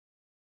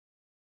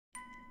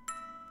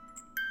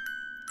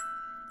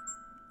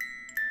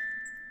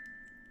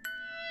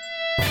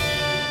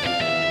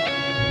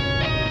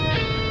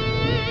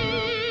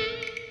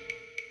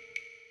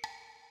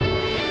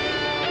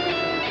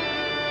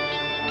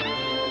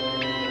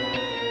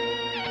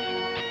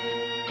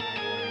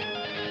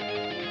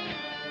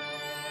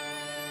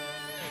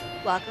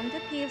Welcome to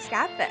Peeves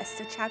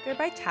Gabfest, a chapter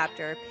by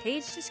chapter,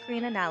 page to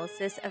screen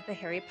analysis of the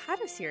Harry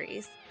Potter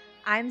series.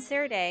 I'm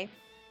Sarah Daye,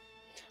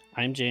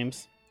 I'm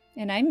James.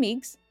 And I'm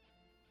Meeks.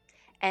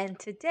 and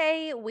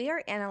today we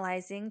are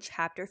analyzing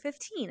chapter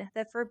 15,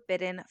 The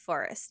Forbidden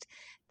Forest.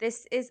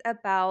 This is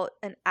about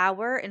an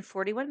hour and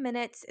 41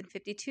 minutes and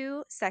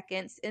 52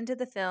 seconds into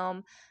the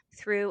film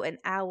through an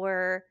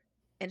hour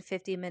and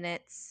 50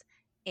 minutes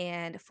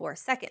and 4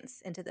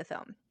 seconds into the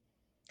film.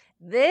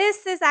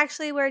 This is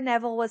actually where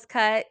Neville was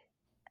cut,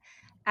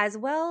 as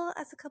well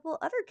as a couple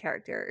other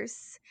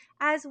characters,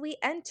 as we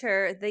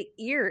enter the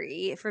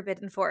eerie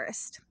Forbidden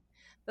Forest.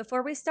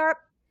 Before we start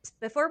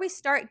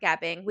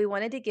gabbing, we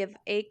wanted to give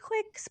a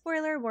quick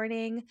spoiler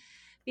warning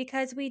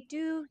because we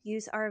do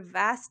use our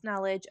vast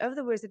knowledge of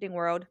the wizarding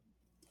world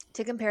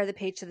to compare the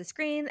page to the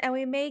screen, and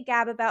we may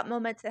gab about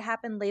moments that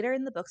happen later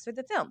in the books or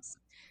the films.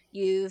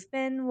 You've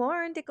been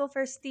warned, Ickle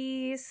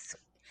Firsties.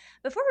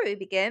 Before we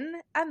begin,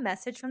 a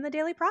message from the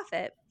Daily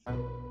Prophet.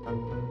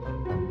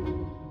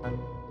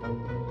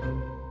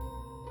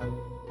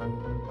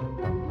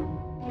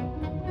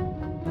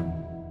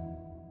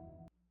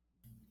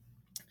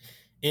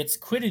 It's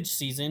Quidditch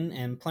season,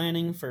 and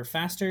planning for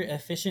faster,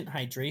 efficient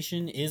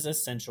hydration is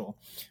essential.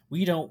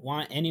 We don't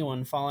want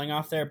anyone falling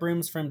off their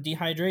brooms from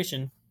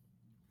dehydration.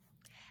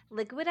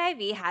 Liquid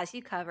IV has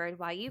you covered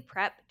while you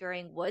prep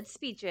during Wood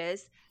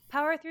speeches,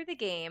 power through the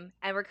game,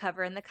 and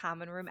recover in the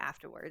common room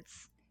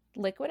afterwards.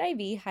 Liquid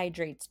IV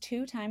hydrates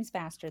 2 times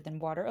faster than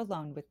water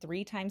alone with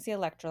 3 times the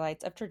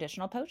electrolytes of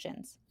traditional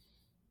potions.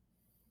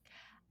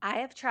 I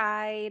have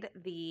tried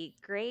the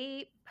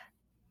grape,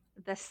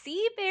 the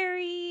sea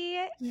berry,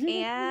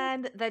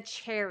 and the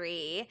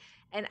cherry,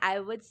 and I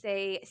would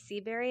say sea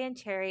berry and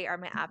cherry are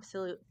my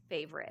absolute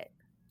favorite.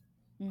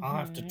 I'll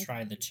have to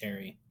try the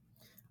cherry.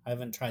 I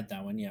haven't tried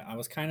that one yet. I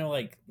was kind of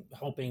like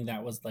hoping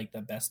that was like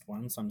the best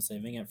one, so I'm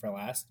saving it for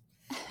last.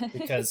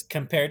 Because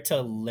compared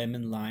to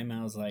lemon lime,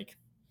 I was like,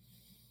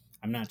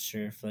 I'm not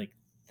sure if like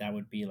that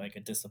would be like a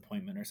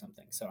disappointment or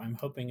something. So I'm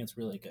hoping it's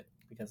really good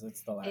because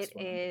it's the last It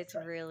one I'm gonna is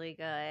try. really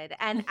good.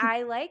 And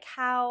I like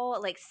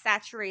how like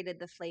saturated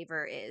the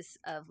flavor is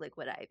of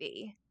Liquid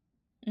IV.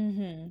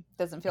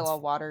 Doesn't feel It's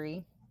all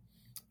watery.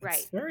 It's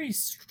Right. very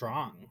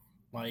strong.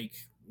 Like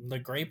the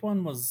grape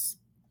one was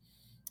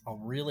a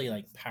really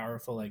like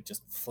powerful like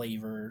just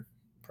flavor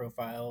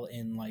profile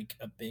in like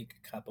a big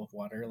cup of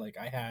water. Like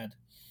I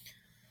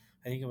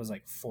think it was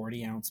like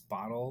 40-ounce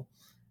bottle,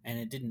 and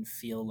it didn't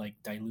feel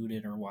like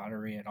diluted or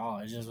watery at all.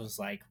 It just was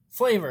like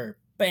flavor,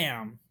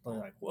 bam.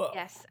 Like whoa.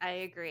 Yes, I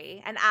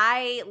agree. And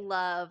I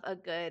love a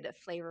good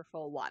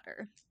flavorful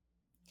water.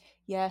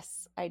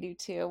 Yes, I do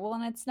too. Well,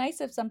 and it's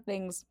nice if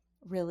something's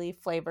really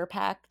flavor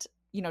packed,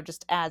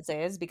 just as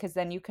is, because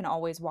then you can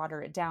always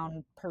water it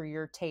down per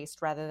your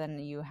taste rather than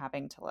you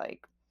having to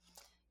like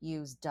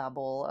use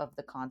double of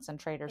the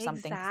concentrate or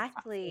something because it's not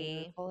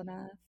Exactly. flavorful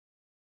enough.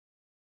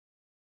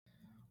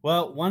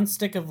 Well, one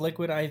stick of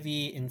liquid IV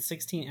in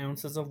 16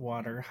 ounces of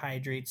water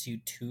hydrates you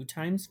 2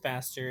 times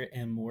faster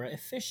and more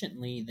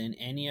efficiently than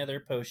any other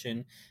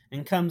potion,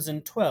 and comes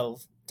in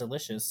 12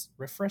 delicious,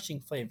 refreshing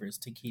flavors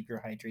to keep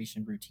your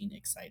hydration routine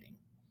exciting.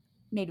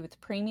 Made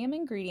with premium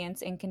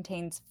ingredients and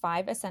contains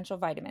 5 essential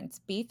vitamins: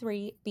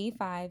 B3,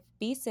 B5,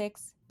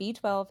 B6,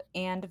 B12,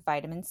 and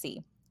vitamin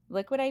C.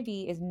 Liquid IV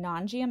is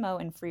non GMO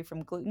and free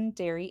from gluten,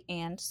 dairy,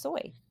 and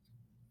soy.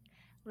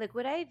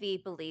 Liquid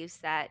IV believes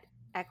that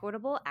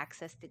equitable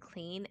access to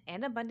clean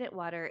and abundant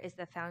water is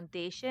the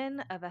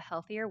foundation of a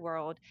healthier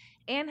world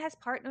and has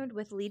partnered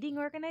with leading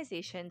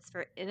organizations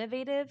for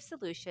innovative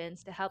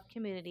solutions to help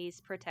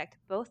communities protect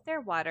both their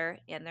water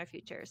and their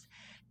futures.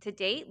 To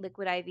date,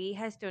 Liquid IV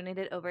has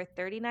donated over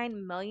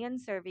 39 million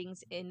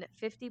servings in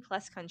 50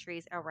 plus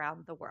countries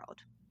around the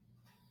world.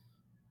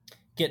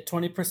 Get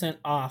 20%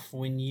 off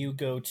when you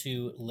go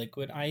to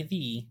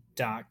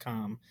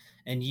liquidiv.com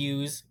and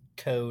use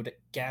code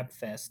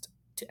GABFEST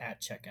at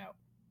checkout.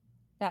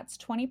 That's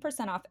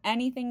 20% off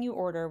anything you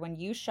order when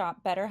you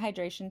shop Better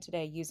Hydration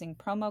today using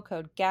promo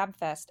code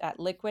GABFEST at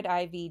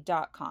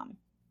liquidiv.com.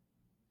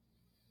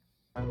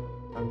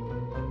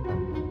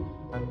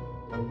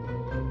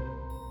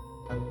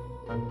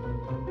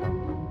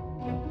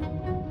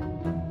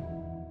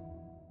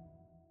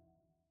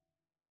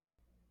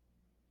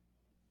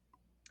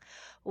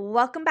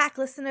 Welcome back,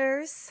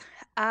 listeners.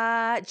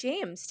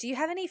 James, do you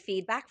have any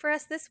feedback for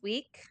us this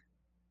week?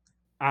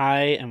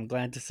 I am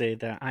glad to say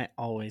that I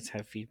always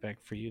have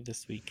feedback for you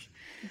this week.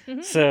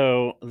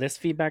 So, this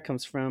feedback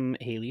comes from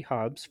Haley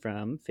Hobbs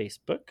from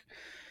Facebook.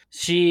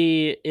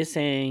 She is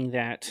saying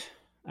that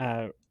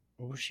uh,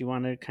 she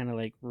wanted to kind of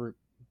like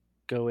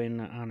go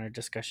in on our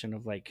discussion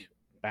of like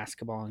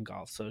basketball and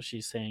golf. So,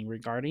 she's saying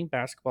regarding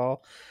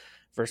basketball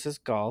versus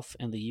golf,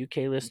 and the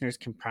UK listeners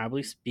can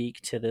probably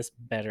speak to this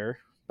better.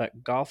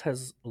 But golf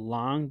has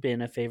long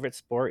been a favorite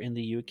sport in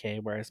the UK,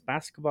 whereas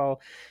basketball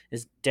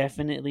is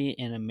definitely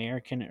an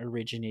American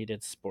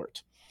originated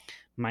sport.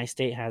 My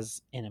state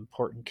has an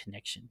important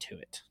connection to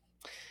it.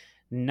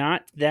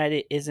 Not that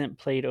it isn't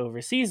played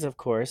overseas, of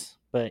course,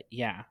 but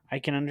yeah, I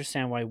can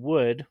understand why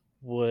would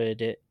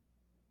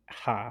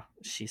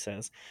she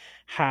says,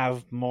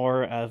 have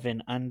more of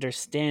an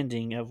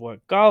understanding of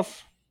what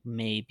golf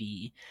may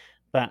be,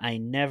 but I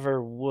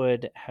never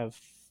would have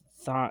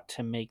thought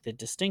to make the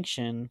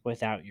distinction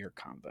without your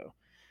combo.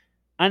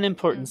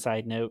 Unimportant Mm.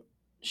 side note,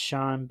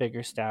 Sean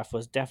Biggerstaff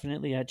was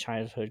definitely a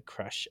childhood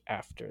crush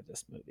after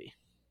this movie.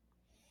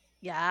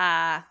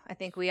 Yeah, I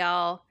think we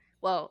all,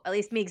 well, at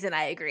least Meeks and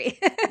I agree.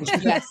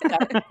 Yes,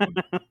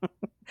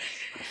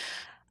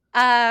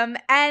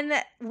 And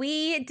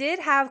we did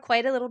have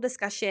quite a little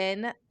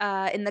discussion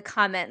in the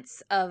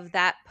comments of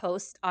that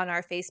post on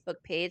our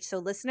Facebook page. So,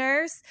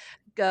 listeners,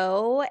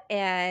 go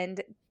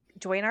and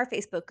join our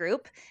Facebook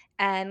group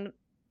and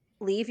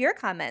leave your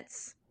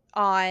comments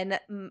on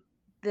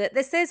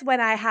this is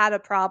when I had a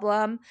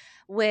problem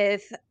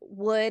with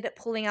Wood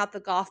pulling out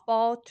the golf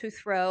ball to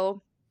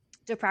throw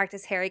to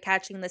practice Harry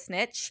catching the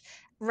snitch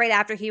right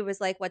after he was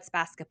like, "What's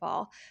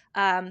basketball?"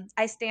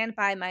 I stand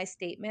by my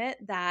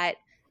statement that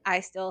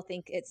I still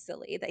think it's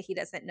silly that he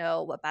doesn't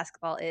know what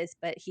basketball is,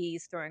 but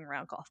he's throwing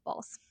around golf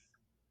balls.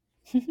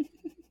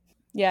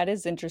 yeah, it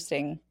is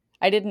interesting.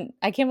 I can't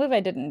believe I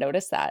didn't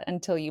notice that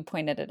until you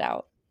pointed it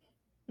out.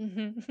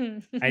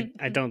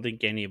 I don't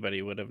think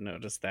anybody would have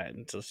noticed that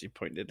until she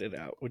pointed it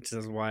out, which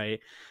is why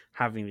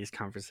having these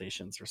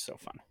conversations are so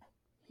fun.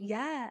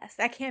 Yes,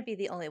 I can't be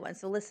the only one.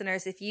 So,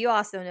 listeners, if you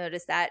also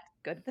notice that,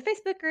 go to the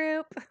Facebook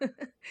group.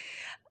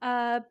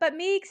 But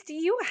Meeks, do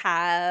you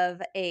have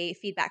a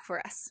feedback for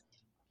us?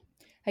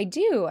 I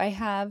do. I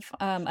have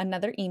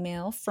another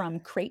email from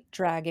Crate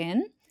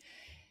Dragon.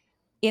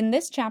 In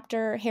this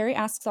chapter, Harry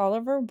asks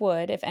Oliver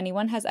Wood if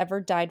anyone has ever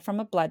died from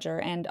a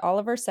bludger, and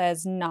Oliver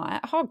says not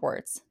at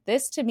Hogwarts.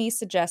 This to me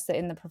suggests that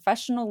in the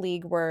professional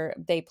league where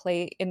they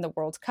play in the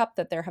World Cup,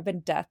 that there have been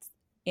deaths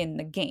in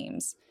the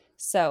games.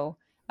 So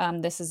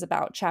this is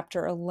about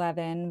chapter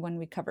 11 when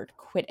we covered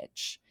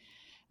Quidditch.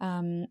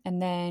 And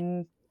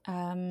then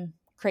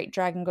Crate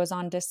Dragon goes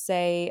on to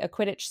say a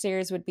Quidditch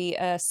series would be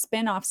a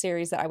spin-off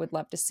series that I would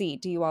love to see.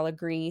 Do you all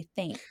agree?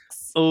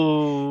 Thanks.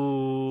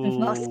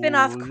 Well, Oh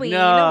spin-off queen,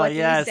 no! what do you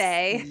Yes,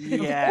 say? Of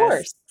yes.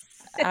 course.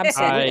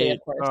 Absolutely,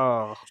 of course.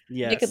 Oh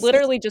They could yes.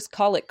 literally just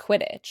call it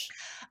Quidditch.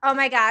 Oh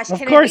my gosh,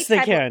 Of course they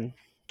can.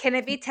 Can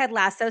it be Ted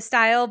Lasso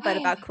style, but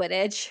about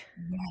Quidditch?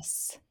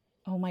 Yes.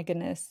 Oh my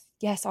goodness.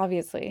 Yes,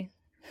 obviously.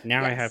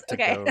 Now I Yes. have to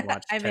Okay. go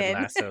watch I'm Ted in.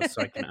 Lasso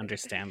so I can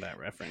understand that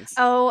reference.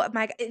 Oh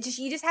my god.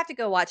 You just have to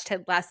go watch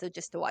Ted Lasso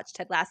just to watch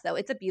Ted Lasso.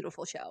 It's a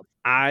beautiful show.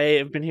 I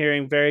have been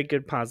hearing very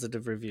good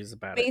positive reviews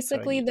about it, so I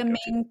Basically, need to the go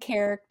too. main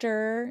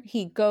character,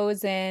 he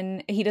goes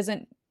in,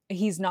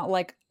 he's not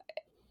like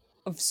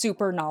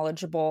super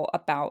knowledgeable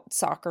about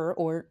soccer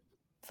or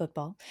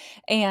football.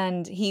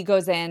 And he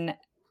goes in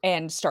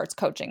and starts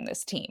coaching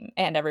this team.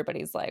 And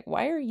everybody's like,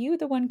 why are you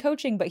the one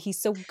coaching? But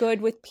he's so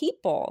good with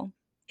people.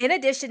 In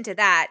addition to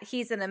that,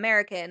 he's an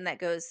American that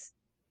goes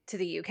to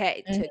the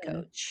UK to Mhm.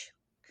 coach.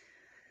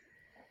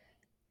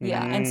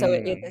 Yeah. Yeah. And so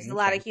There's a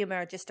lot Okay. of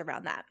humor just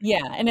around that. yeah.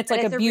 And it's But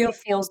like a it's a real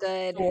beautiful feel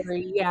good.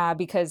 story. Yeah.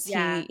 Because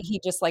Yeah.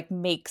 he just like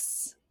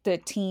makes the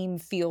team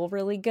feel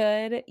really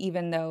good,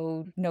 even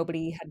though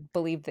nobody had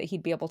believed that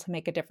he'd be able to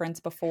make a difference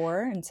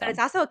before. And But so, it's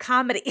also a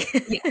comedy.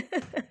 yeah.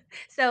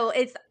 So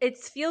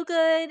it's feel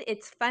good,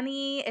 it's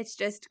funny, it's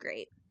just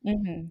great.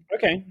 Hmm.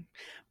 Okay.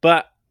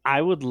 But I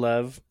would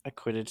love a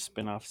Quidditch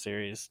spin-off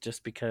series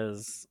just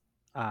because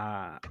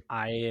I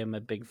am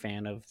a big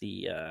fan of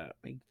the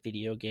like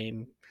video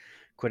game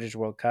Quidditch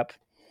World Cup,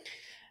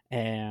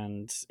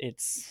 and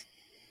it's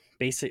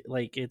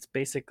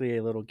basically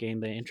a little game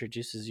that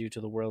introduces you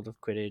to the world of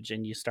Quidditch,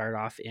 and you start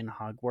off in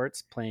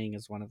Hogwarts playing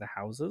as one of the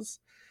houses.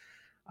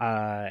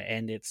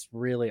 And it's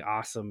really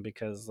awesome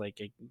because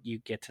you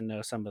get to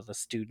know some of the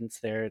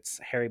students there. It's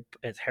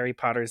Harry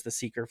Potter's the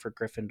Seeker for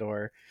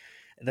Gryffindor.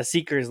 The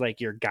Seeker is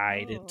like your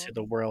guide into Oh.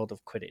 the world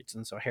of Quidditch,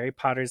 and so Harry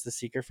Potter's the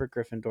Seeker for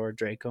Gryffindor.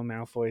 Draco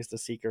Malfoy's the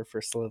Seeker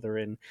for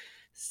Slytherin.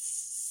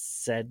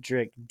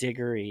 Cedric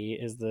Diggory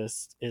is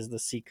the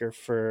Seeker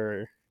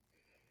for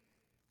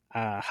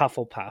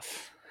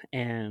Hufflepuff,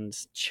 and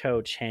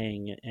Cho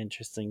Chang,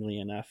 interestingly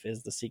enough,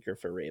 is the Seeker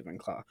for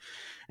Ravenclaw.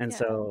 And Yeah.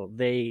 so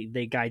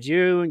they guide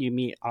you, and you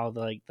meet all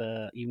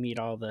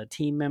the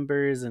team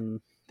members,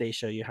 and they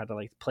show you how to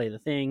like play the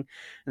thing.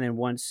 And then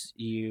once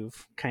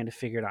you've kind of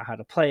figured out how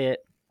to play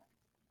it,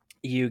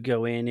 you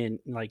go in and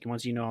like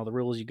once you know all the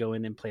rules, you go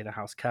in and play the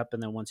House Cup,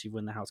 and then once you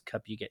win the House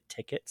Cup, you get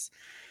tickets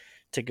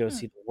to go Hmm.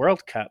 see the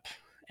World Cup,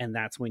 and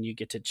that's when you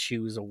get to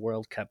choose a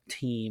World Cup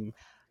team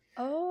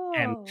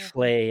and Oh.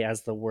 play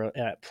as the world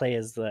play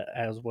as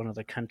one of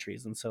the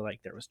countries. And so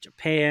like there was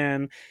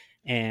Japan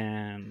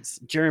and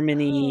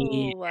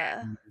Germany Oh.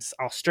 and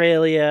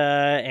Australia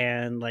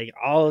and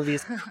all of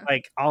these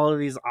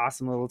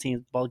awesome little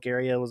teams.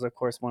 Bulgaria was of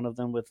course one of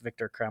them with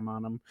Victor Krem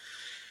on them,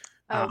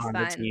 Oh, on the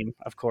fun. team,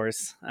 of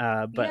course.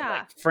 But like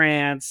Yeah.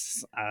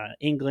 France,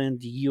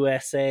 England,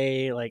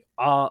 USA, like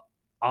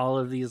all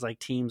of these like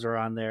teams are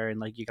on there, and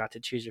like you got to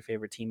choose your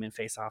favorite team and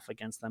face off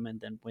against them,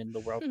 and then win the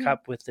World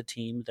Cup with the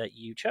team that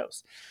you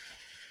chose.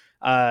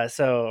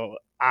 So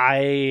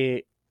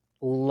I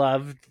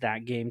loved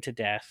that game to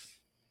death,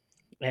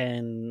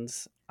 and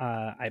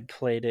I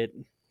played it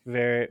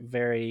very,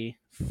 very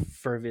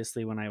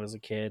fervently when I was a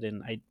kid,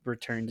 and I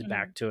returned Mhm.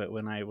 back to it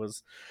when I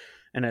was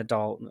an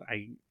adult.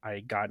 I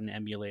got an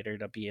emulator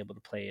to be able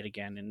to play it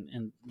again,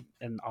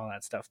 and all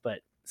that stuff.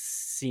 But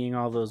seeing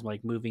all those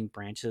like moving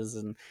branches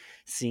and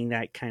seeing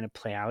that kind of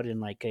play out in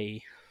like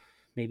a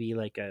maybe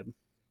like a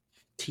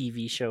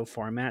TV show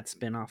format,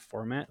 spin-off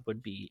format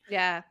would be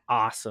Yeah.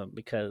 awesome,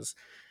 because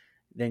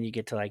then you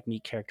get to like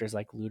meet characters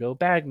like Ludo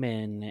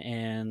Bagman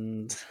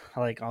and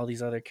like all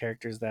these other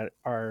characters that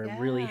are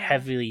really Yeah.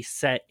 heavily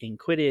set in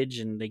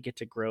Quidditch, and they get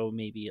to grow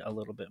maybe a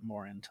little bit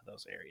more into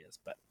those areas.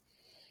 But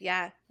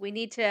Yeah. We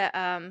need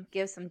to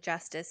give some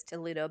justice to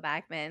Ludo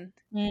Bagman.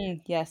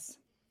 Yes.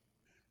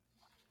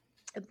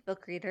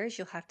 Book readers,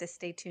 you'll have to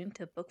stay tuned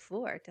to book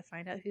 4 to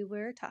find out who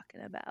we're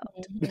talking about.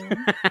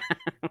 Mhm.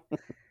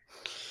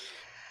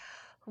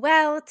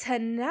 Well,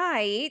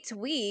 tonight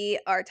we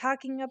are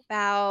talking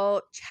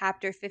about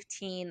chapter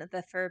 15,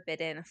 The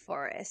Forbidden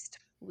Forest.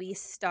 We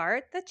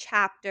start the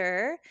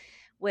chapter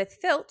with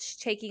Filch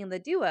taking the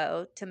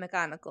duo to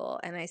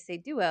McGonagall. And I say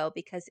duo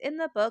because in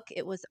the book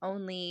it was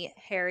only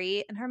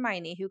Harry and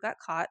Hermione who got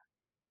caught,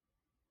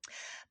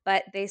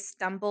 but they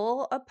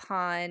stumble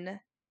upon,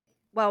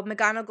 well,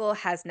 McGonagall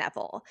has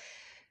Neville,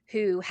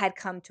 who had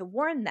come to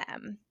warn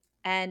them,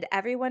 and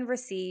everyone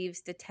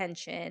receives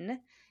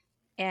detention.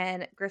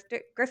 And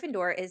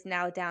Gryffindor is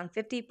now down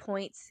 50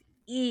 points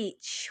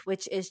each,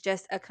 which is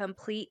just a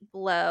complete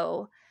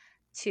blow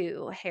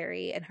to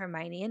Harry and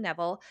Hermione and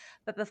Neville.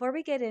 But before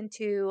we get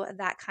into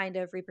that kind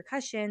of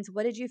repercussions,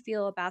 what did you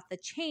feel about the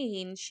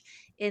change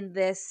in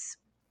this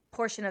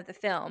portion of the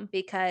film?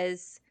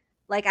 Because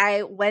like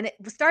I when it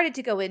started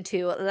to go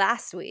into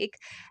last week,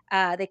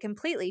 they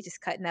completely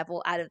just cut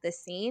Neville out of this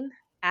scene,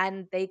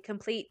 and they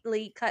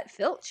completely cut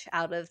Filch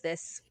out of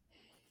this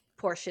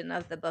portion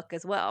of the book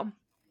as well.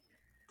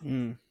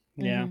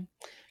 yeah, Mhm.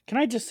 can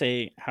I just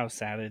say how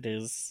sad it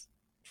is?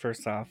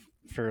 First off,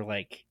 for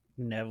like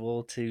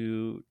Neville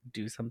to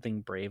do something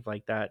brave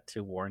like that,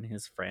 to warn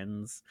his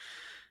friends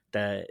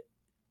that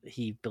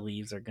he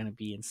believes are going to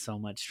be in so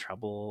much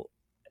trouble,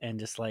 and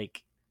just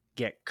like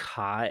get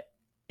caught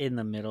in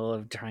the middle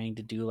of trying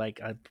to do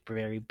like a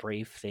very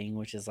brave thing,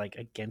 which is like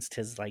against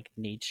his like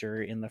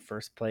nature in the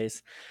first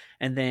place,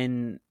 and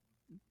then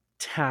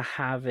to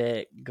have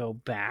it go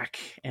back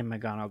and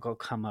McGonagall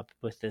come up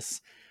with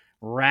this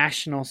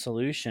rational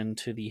solution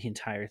to the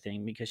entire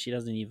thing, because she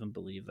doesn't even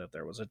believe that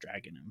there was a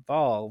dragon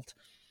involved,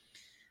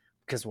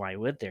 because why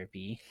would there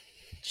be?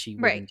 She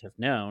Right. wouldn't have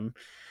known.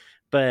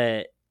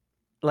 But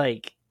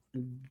like,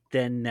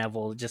 then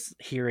Neville just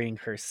hearing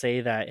her say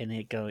that, and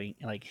it going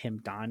like him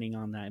dawning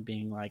on that and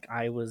being like,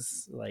 I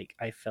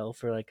fell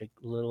for like a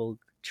little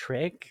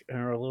trick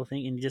or a little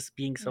thing, and just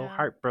being so Yeah.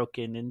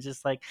 heartbroken, and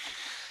just like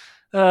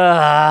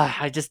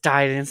I just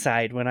died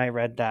inside when I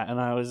read that, and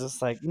I was just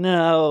like,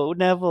 no,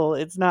 Neville,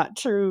 it's not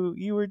true.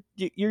 You were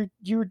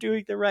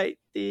doing the right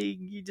thing.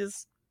 You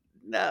just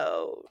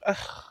no.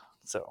 Ugh.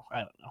 So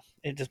I don't know.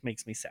 It just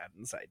makes me sad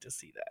inside to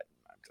see that.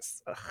 I'm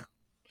just ugh.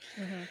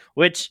 Hmm.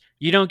 Which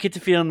you don't get to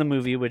feel in the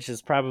movie, which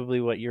is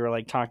probably what you're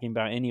like talking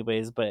about,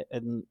 anyways. But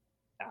and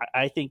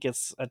I think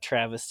it's a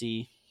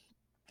travesty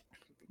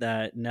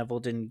that Neville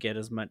didn't get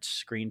as much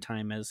screen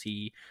time as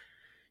he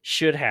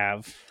should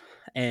have,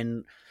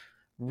 and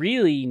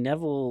really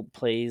Neville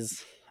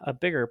plays a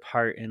bigger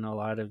part in a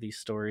lot of these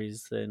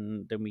stories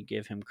than we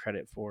give him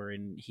credit for,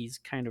 and he's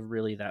kind of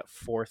really that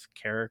fourth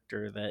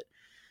character that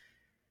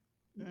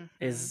Hmm.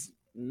 is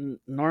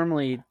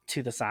normally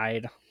to the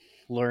side,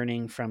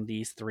 learning from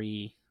these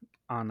three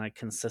on a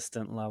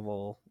consistent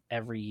level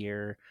every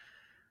year,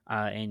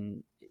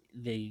 and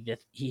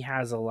he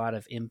has a lot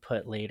of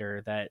input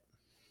later that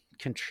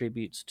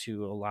contributes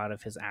to a lot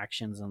of his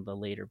actions in the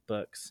later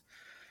books,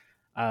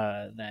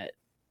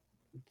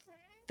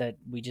 that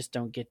we just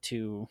don't get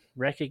to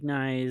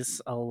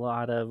recognize a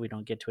lot of. We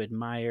don't get to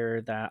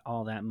admire that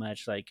all that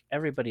much. Like,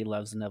 everybody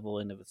loves Neville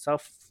in of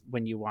itself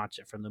when you watch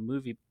it from the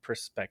movie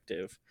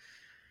perspective.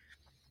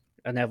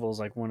 Neville's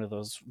like one of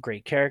those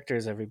great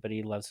characters.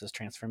 Everybody loves his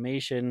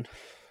transformation.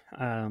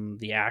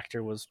 The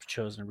actor was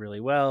chosen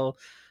really well,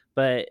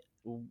 but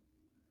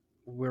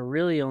we're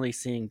really only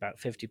seeing about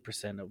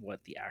 50% of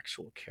what the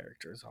actual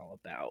character is all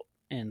about.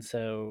 And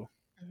so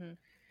Hmm.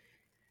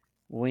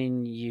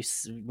 when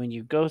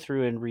you go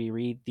through and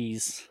reread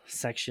these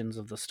sections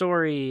of the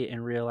story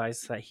and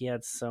realize that he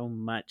had so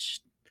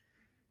much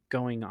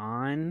going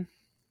on,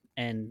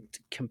 and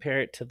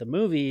compare it to the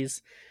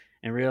movies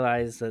and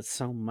realize that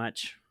so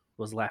much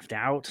was left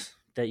out,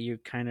 that you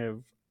kind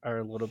of are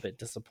a little bit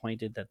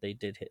disappointed that they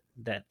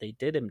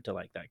did him to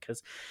like that,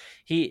 because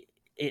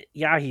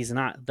he's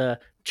not the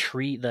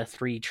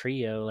three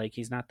trio, like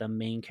he's not the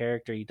main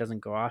character. He doesn't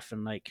go off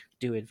and like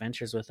do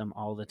adventures with them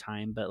all the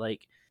time, but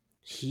like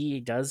he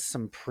does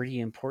some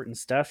pretty important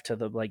stuff to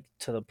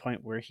the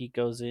point where he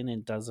goes in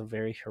and does a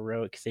very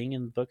heroic thing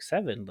in book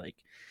 7. Like,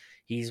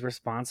 he's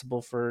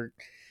responsible for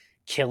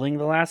killing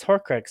the last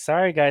Horcrux.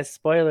 Sorry, guys,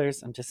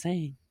 spoilers. I'm just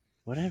saying,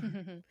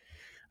 whatever.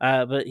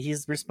 But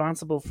he's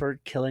responsible for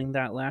killing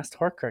that last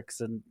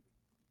Horcrux, and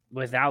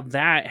without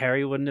that,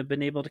 Harry wouldn't have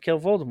been able to kill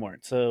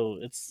Voldemort. So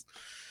it's,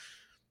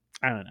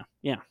 I don't know.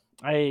 Yeah,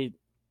 I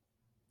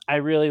I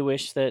really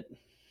wish that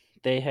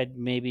they had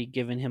maybe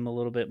given him a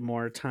little bit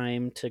more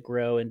time to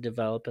grow and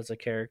develop as a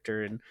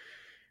character, and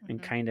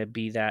Mhm. kind of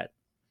be that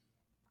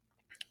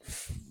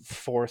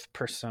fourth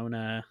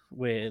persona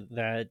with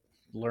that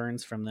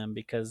learns from them,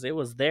 because it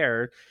was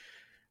there.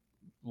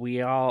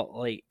 We all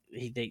like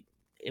they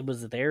it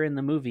was there in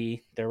the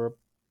movie. There were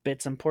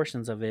bits and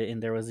portions of it,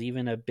 and there was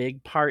even a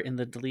big part in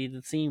the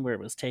deleted scene where it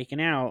was taken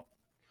out,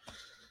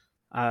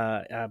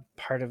 a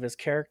part of his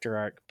character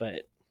arc,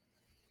 but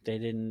they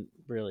didn't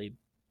really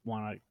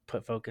want to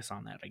put focus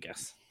on that, I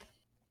guess.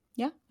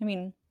 Yeah, I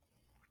mean,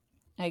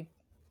 I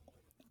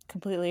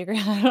completely agree.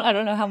 I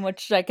don't know how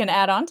much I can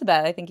add on to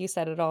that. I think you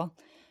said it all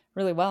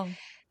really well.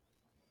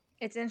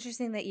 It's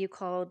interesting that you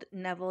called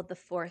Neville the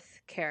fourth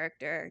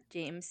character,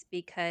 James,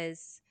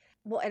 because,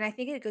 well, and I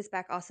think it goes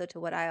back also to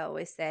what I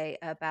always say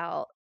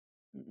about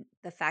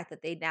the fact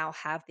that they now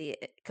have the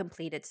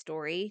completed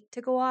story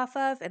to go off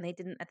of, and they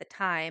didn't at the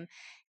time.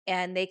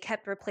 And they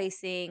kept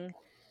replacing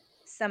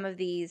some of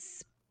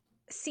these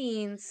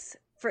scenes.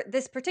 For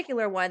this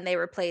particular one, they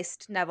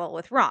replaced Neville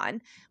with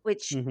Ron,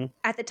 which Mm-hmm.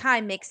 at the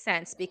time makes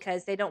sense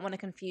because they don't want to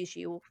confuse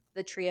you.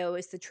 The trio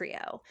is the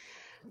trio.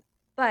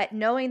 But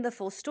knowing the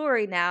full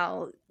story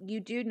now,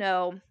 you do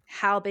know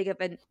how big of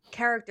a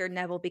character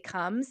Neville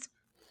becomes,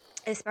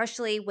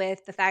 especially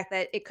with the fact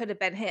that it could have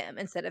been him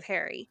instead of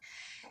Harry.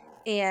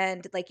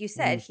 And like you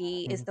said,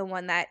 he Mm-hmm. is the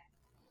one that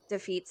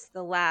defeats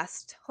the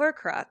last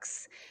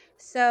Horcrux.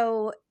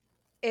 So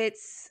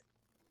it's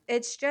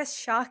it's just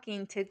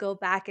shocking to go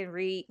back and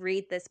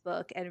read this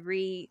book and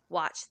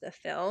re-watch the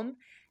film,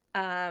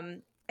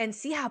 and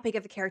see how big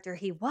of a character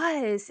he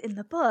was in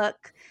the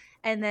book.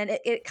 And then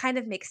it kind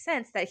of makes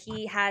sense that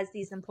he has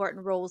these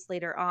important roles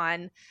later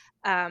on.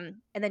 And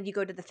then you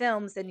go to the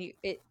films and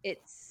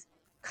it's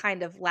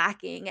kind of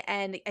lacking.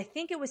 And I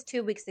think it was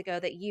 2 weeks ago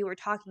that you were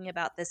talking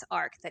about this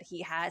arc that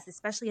he has,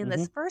 especially in Mm-hmm.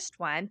 this first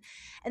one.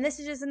 And this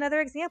is just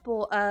another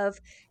example of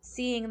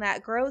seeing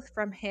that growth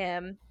from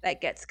him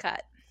that gets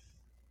cut.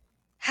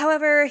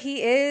 However,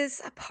 he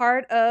is a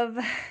part of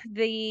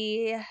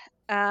the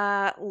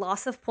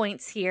loss of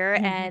points here.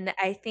 Mhm. And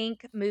I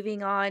think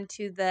moving on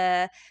to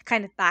the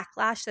kind of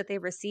backlash that they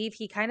receive,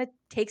 he kind of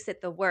takes it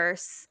the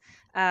worse.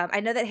 I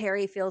know that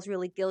Harry feels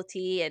really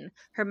guilty, and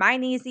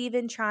Hermione's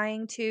even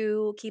trying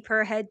to keep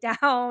her head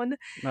down.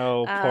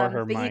 Oh, poor But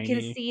you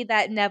can Hermione. see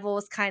that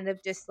Neville's kind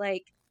of just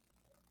like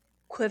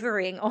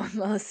quivering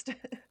almost.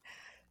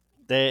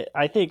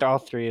 I think all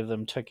three of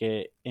them took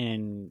it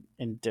in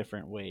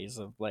different ways,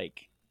 of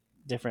like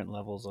different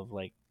levels of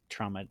like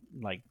trauma,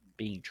 like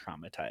being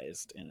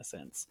traumatized in a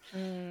sense.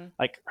 Mm,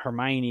 Like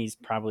Hermione's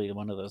probably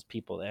one of those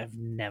people that have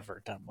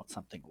never done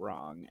something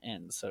wrong,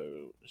 and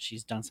so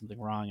she's done something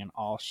wrong, and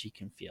all she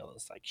can feel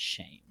is like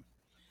shame.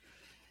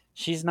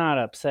 She's not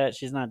upset,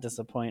 she's not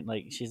disappointed,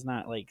 like she's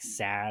not like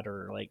sad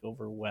or like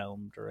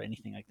overwhelmed or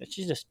anything like that.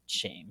 She's just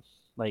shame.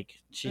 Like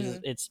she's mm.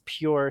 it's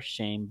pure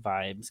shame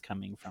vibes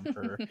coming from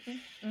her,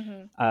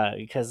 Hmm.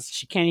 because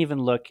she can't even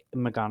look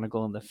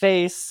McGonagall in the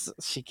face.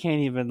 She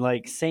can't even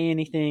like say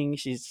anything.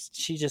 She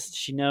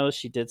knows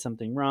she did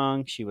something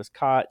wrong. She was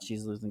caught.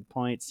 She's losing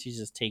points. She's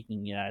just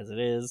taking it as it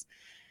is.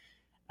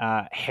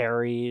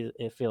 Harry,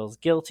 it feels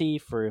guilty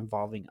for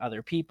involving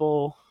other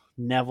people.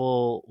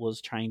 Neville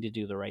was trying to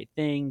do the right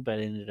thing, but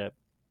ended up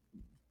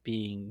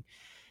being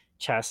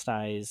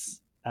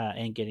chastised,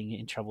 and getting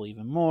in trouble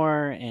even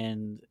more.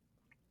 And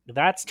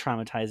that's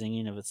traumatizing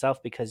in of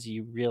itself, because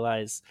you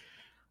realize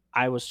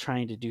I was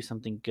trying to do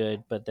something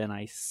good, but then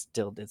I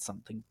still did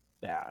something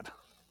bad.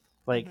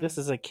 Like Hmm. this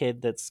is a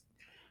kid that's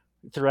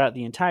throughout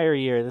the entire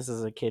year, this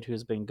is a kid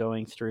who's been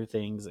going through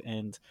things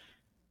and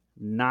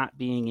not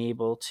being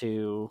able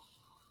to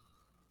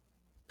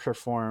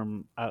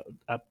perform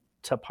up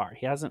to par.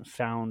 He hasn't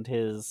found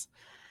his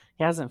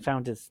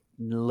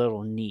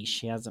little niche.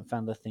 He hasn't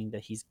found the thing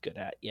that he's good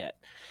at yet.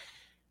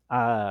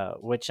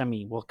 Which I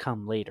mean will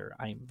come later,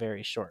 I'm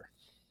very sure.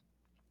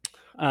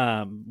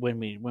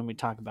 When we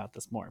talk about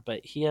this more,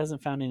 but he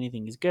hasn't found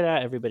anything he's good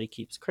at. Everybody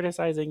keeps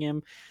criticizing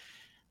him.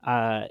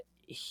 uh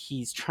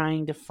he's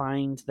trying to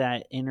find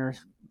that inner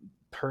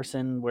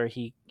person where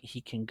he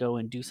can go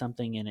and do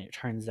something and it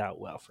turns out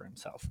well for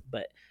himself,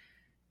 but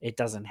it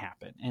doesn't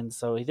happen. And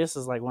so this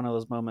is like one of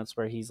those moments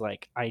where he's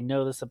like, I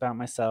know this about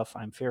myself,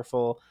 I'm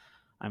fearful,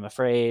 I'm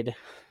afraid,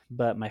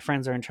 but my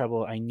friends are in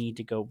trouble, I need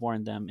to go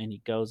warn them. And he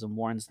goes and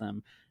warns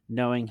them,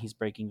 knowing he's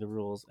breaking the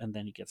rules, and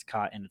then he gets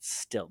caught and it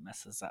still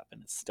messes up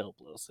and it still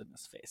blows in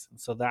his face. And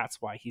so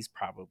that's why he's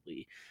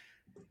probably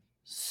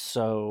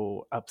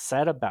so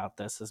upset about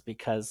this, is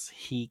because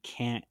he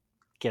can't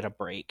get a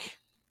break.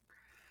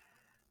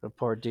 The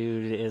poor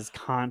dude is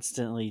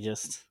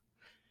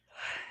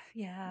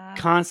Yeah.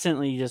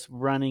 constantly just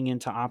running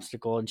into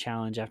obstacle and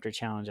challenge after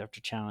challenge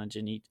after challenge,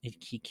 and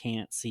he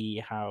can't see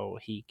how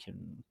he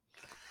can,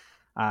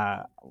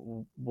 uh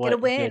Get a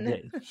what win.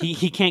 good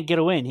he can't get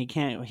a win. He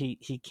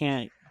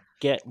can't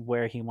get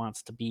where he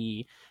wants to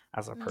be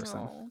as a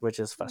person, No, which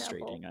is Neville.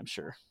 frustrating, I'm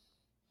sure.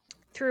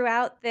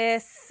 throughout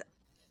this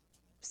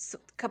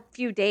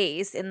few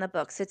days in the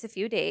book, so it's a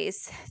few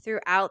days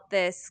throughout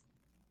this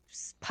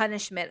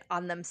punishment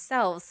on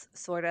themselves,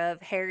 sort of,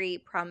 Harry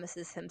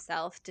promises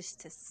himself just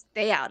to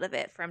stay out of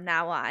it from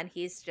now on.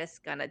 He's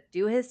just gonna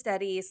do his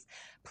studies,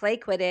 play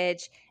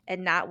Quidditch,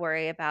 and not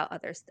worry about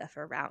other stuff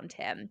around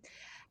him.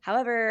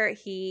 However,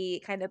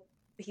 he's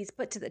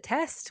put to the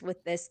test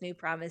with this new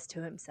promise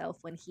to himself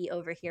when he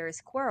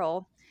overhears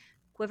Quirrell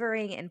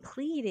quivering and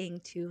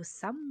pleading to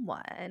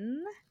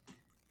someone.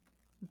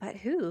 But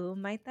who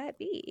might that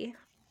be?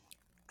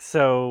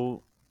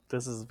 So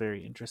this is a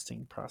very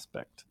interesting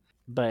prospect,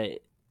 but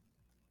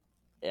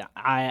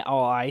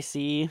all I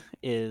see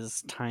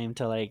is time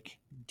to like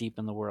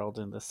deepen the world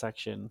in this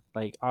section.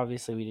 Like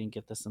obviously we didn't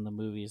get this in the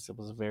movies. It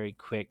was a very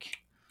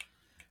quick,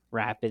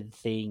 rapid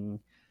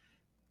thing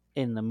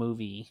in the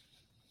movie.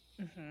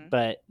 Mm-hmm.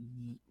 But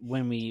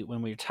when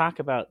we talk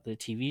about the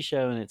TV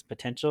show and its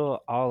potential,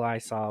 all I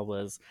saw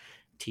was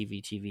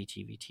TV, TV,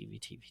 TV, TV,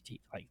 TV, TV.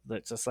 Like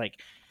it's just like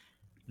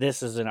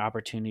this is an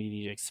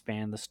opportunity to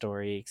expand the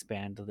story,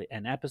 expand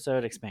an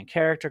episode, expand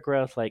character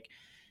growth, like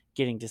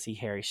getting to see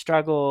Harry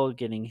struggle,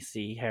 getting to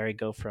see Harry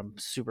go from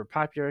super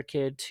popular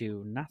kid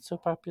to not so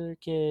popular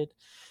kid.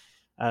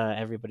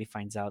 Everybody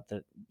finds out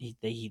that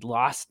he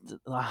lost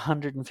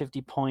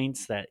 150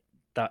 points, that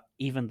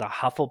even the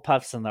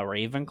Hufflepuffs and the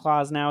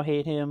Ravenclaws now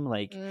hate him.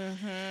 Like,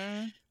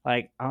 Mm-hmm.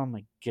 like oh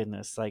my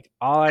goodness! Like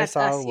all I That's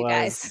saw us, you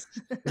guys.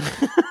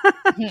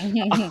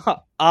 was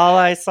all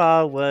I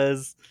saw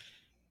was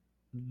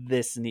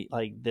this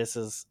this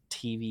is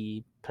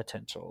TV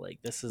potential. Like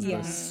this is the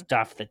Yeah.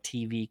 stuff that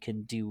TV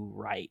can do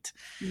right.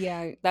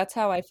 Yeah, that's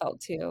how I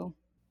felt too.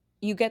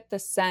 You get the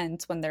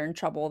sense when they're in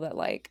trouble that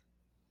like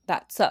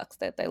that sucks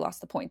that they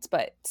lost the points,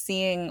 but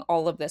seeing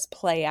all of this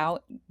play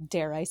out,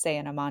 dare I say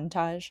in a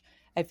montage,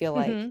 I feel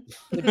like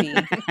would be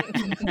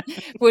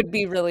would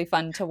be really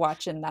fun to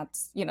watch. And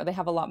that's, you know, they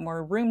have a lot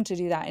more room to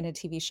do that in a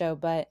TV show.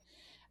 But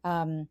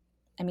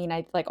I mean,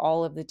 I like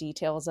all of the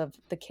details of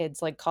the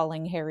kids like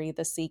calling Harry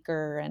the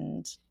Seeker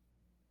and,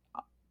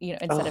 you know,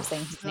 instead of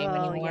saying his name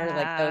Oh, anymore, like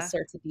yeah. those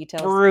sorts of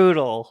details.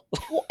 Brutal.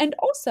 Well, and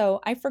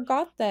also I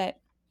forgot that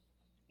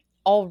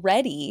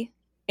already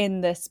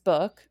in this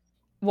book,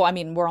 well, I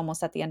mean, we're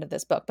almost at the end of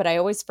this book, but I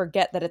always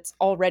forget that it's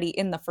already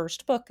in the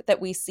first book that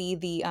we see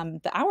the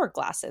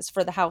hourglasses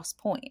for the house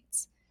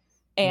points.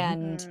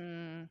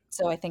 And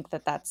so I think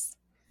that that's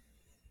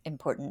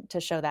important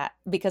to show that,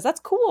 because that's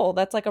cool.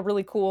 That's like a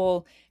really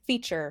cool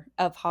feature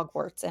of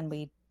Hogwarts, and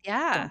we don't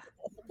get that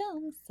in the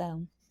film.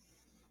 So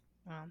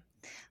well,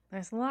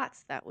 there's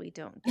lots that we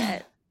don't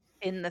get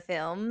in the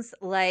films.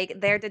 Like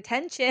their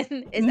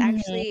detention is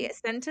actually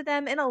sent to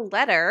them in a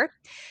letter,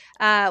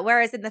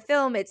 whereas in the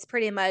film it's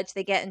pretty much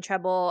they get in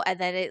trouble and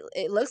then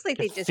it looks like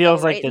they just go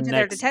feels like right the into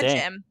their next day.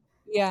 detention.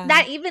 yeah,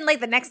 Not even like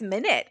the next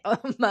minute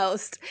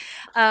almost.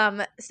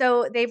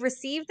 So they've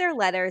received their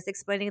letters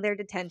explaining their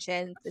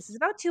detention. This is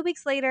about 2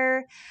 weeks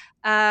later.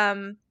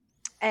 And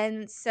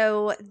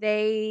so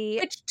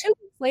which 2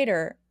 weeks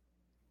later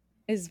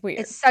is weird.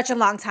 it's such a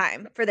long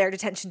time for their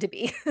detention to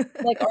be.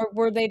 Like, or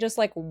were they just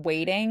like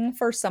waiting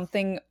for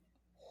something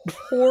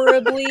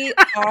horribly,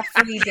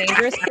 awfully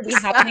dangerous to be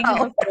happening in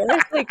the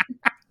forest? Like,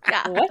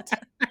 Yeah. what?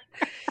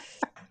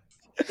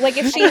 Like,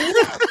 if she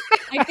needed,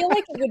 I feel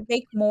like it would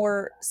make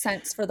more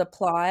sense for the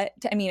plot.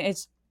 I mean,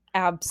 it's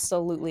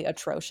absolutely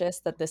atrocious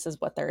that this is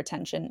what their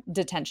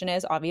detention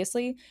is,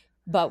 obviously.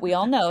 But we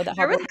all know that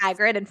They're with Hogwarts,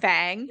 Hagrid and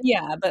Fang.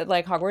 yeah, but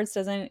like Hogwarts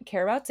doesn't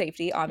care about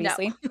safety,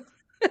 obviously. No.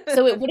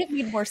 So it would have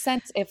made more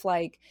sense if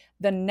like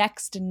the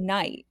next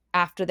night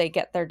after they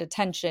get their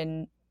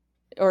detention,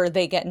 or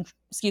they get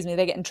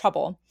in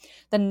trouble,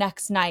 the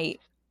next night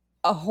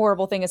a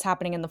horrible thing is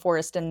happening in the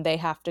forest and they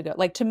have to go.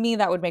 Like, to me,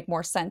 that would make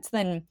more sense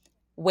than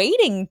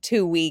waiting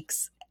 2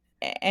 weeks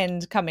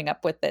and coming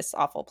up with this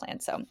awful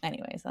plan. So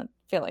anyways, I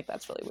feel like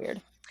that's really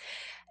weird.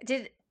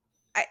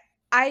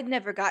 I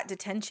never got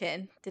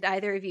detention. Did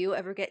either of you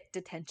ever get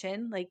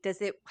detention? Like,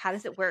 how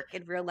does it work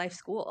in real life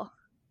school?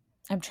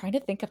 I'm trying to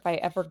think if I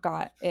ever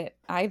got it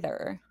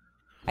either.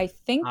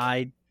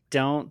 I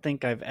don't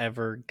think I've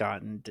ever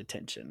gotten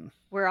detention.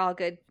 We're all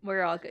good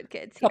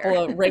kids a couple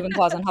here. of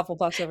Ravenclaws and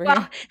Hufflepuffs over Well,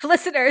 here.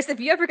 listeners,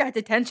 if you ever got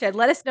detention,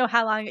 let us know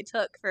how long it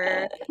took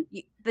for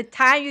the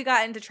time you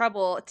got into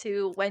trouble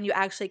to when you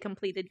actually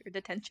completed your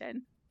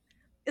detention.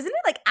 Isn't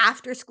it like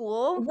after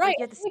school? Right. Like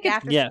you have to stay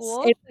after Yes.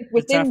 school? It's like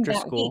within after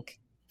that school. week,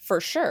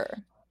 for sure.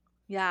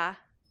 Yeah.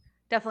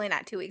 Definitely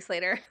not 2 weeks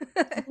later.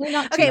 Definitely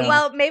not Okay, No.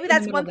 well, maybe In the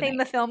that's middle one of the thing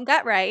night. the film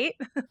got right.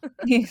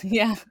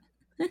 Yeah.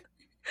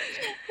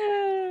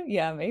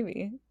 Yeah,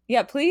 maybe.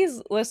 Yeah,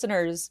 please,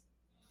 listeners,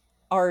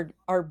 our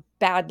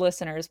bad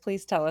listeners,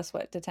 please tell us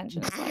what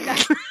detention is like.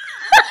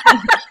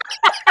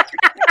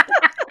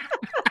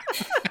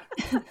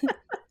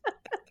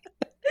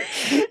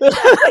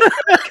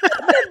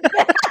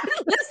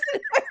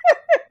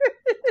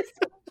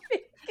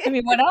 I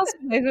mean, what else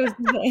was I supposed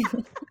to say?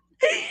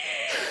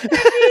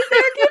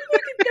 They're giving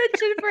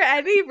detention for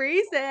any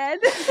reason.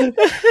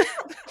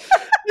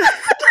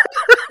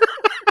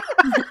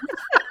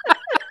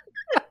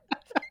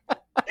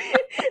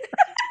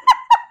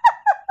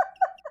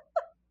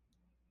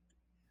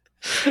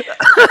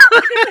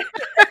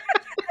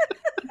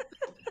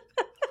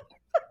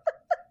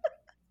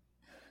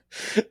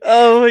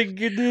 Oh my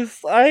goodness.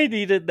 I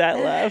needed that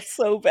laugh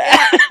so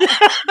bad.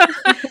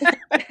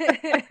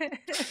 Yeah.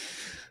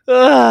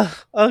 Ugh,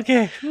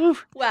 okay. Whew.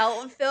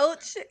 Well,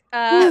 Filch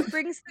Whew.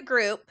 brings the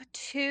group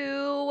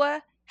to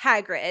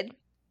Hagrid.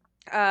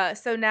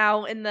 So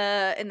now in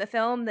the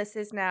film, this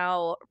is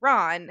now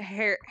Ron,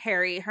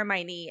 Harry,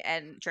 Hermione,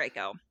 and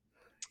Draco.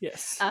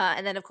 Yes.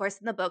 And then, of course,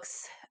 in the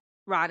books,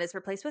 Ron is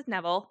replaced with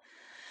Neville.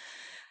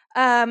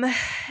 Um,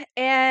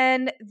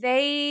 and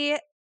they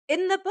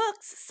in the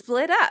books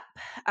split up.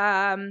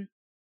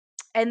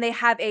 And they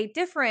have a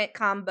different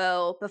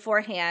combo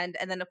beforehand,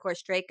 and then of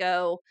course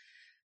Draco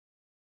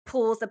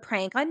pulls a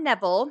prank on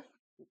Neville,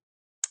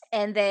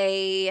 and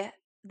they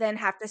then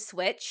have to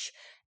switch.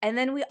 And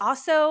then we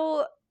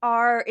also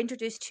are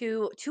introduced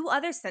to two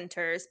other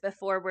centers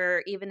before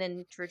we're even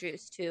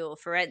introduced to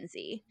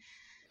Firenze.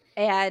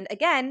 And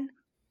again,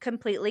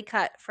 completely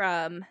cut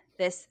from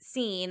this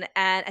scene.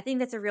 And I think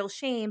that's a real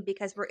shame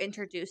because we're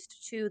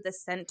introduced to the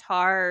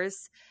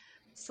centaurs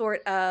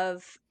sort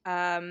of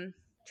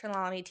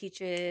Trelawney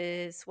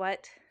teaches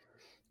what?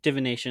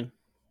 Divination.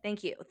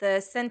 Thank you.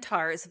 The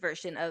centaurs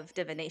version of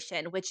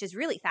divination, which is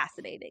really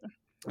fascinating.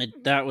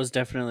 That was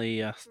definitely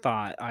a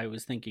thought I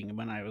was thinking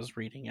when I was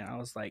reading it. I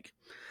was like,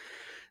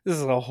 this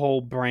is a whole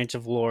branch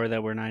of lore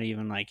that we're not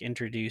even like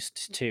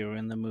introduced to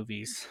in the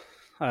movies.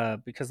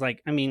 Because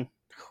like, I mean,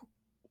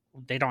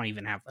 they don't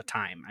even have the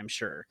time, I'm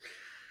sure.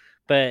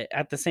 But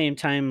at the same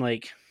time,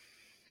 like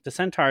the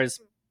centaurs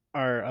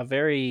are a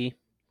very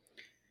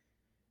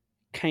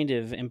kind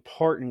of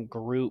important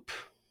group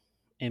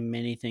in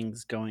many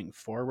things going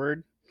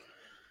forward,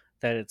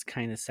 that it's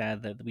kind of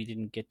sad that we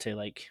didn't get to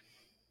like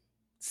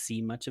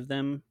see much of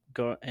them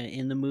go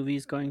in the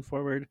movies going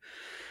forward.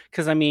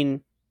 Because I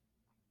mean,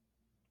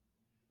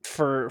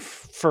 for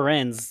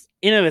Firenze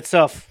in of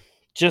itself,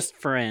 just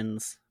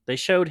Firenze, they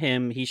showed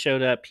him, he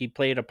showed up, he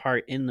played a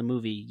part in the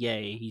movie,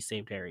 yay, he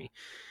saved Harry,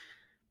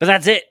 but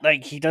that's it.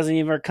 Like, he doesn't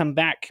even come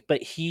back,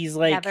 but he's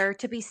like, Never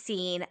to be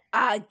seen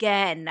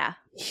again.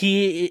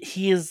 he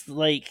is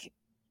like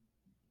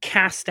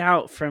cast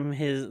out from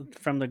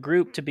the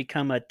group to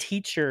become a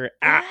teacher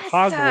at Yes.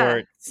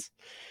 Hogwarts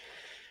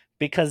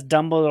because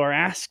Dumbledore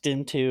asked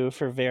him to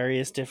for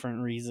various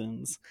different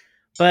reasons.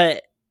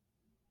 But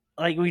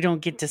like, we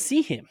don't get to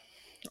see him.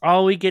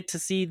 All we get to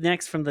see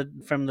next from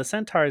the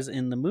centaurs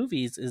in the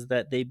movies is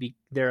that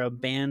they're a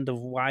band of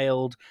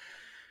wild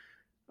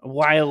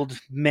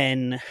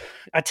men Right.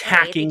 They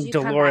attacking do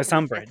come back Dolores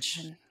in the fifth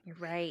Umbridge. one. You're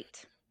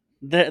right.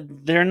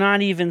 They're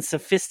not even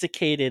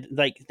sophisticated.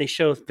 Like, they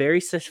show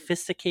very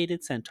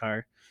sophisticated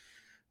centaur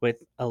with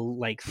a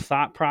like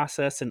thought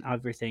process and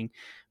everything,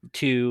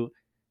 to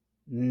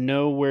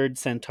no word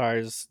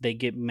centaurs. They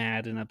get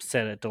mad and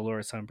upset at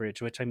Dolores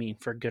Umbridge, which I mean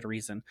for good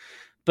reason.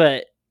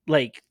 But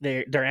like,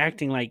 they're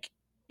acting like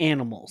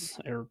animals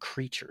or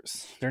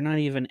creatures. They're not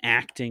even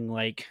acting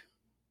like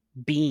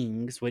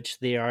beings, which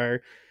they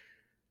are.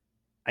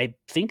 I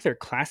think they're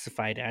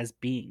classified as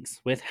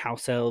beings with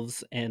house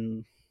elves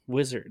and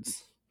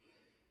wizards.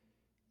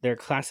 They're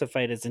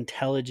classified as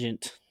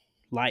intelligent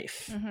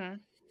life. Mm-hmm.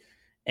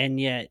 And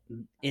yet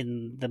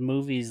in the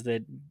movies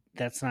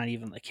that's not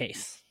even the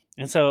case.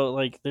 And so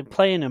like, they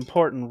play an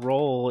important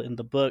role in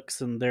the books,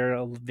 and they're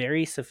a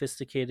very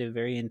sophisticated,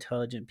 very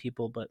intelligent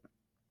people, but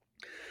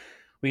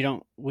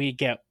we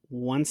get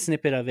one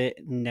snippet of it,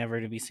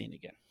 never to be seen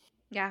again.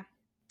 Yeah.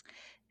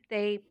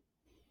 They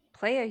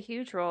play a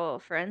huge role,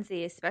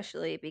 Firenze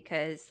especially,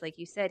 because, like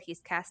you said, he's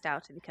cast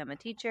out to become a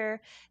teacher.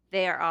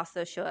 They are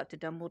also show up to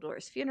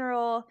Dumbledore's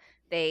funeral.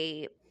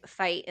 They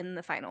fight in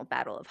the final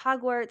battle of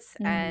Hogwarts,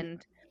 Mhm.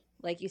 and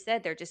like you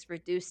said, they're just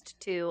reduced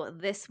to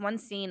this one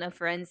scene of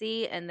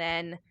Firenze, and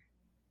then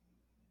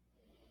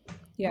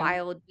Yeah.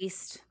 Wild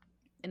Beast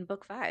in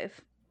book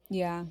 5.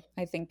 Yeah.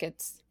 I think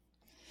it's,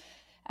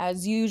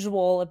 as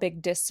usual, a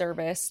big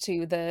disservice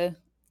to the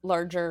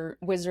larger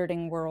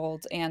wizarding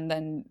world and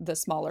then the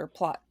smaller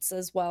plots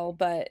as well.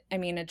 But I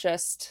mean, they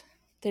just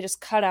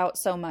cut out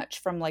so much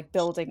from like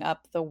building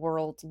up the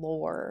world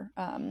lore,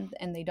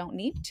 and they don't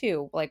need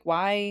to. Like,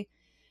 why?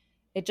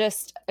 It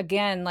just,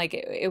 again, like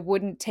it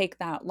wouldn't take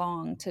that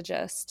long to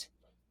just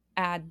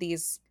add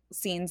these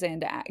scenes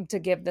in to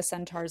give the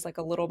centaurs like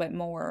a little bit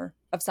more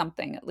of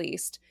something at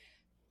least.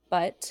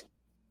 But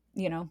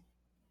you know,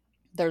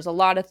 there's a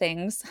lot of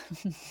things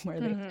where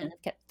they Mm-hmm. shouldn't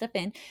have kept stuff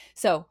in.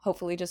 So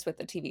hopefully, just with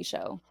the TV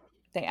show,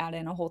 they add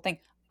in a whole thing.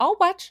 I'll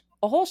watch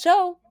a whole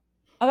show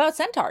about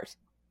centaurs.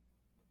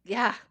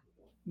 Yeah.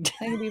 I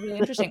think it'd be really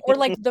interesting. Or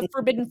like the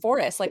Forbidden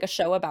Forest, like a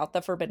show about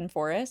the Forbidden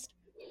Forest,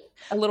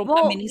 a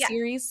Well, mini yeah.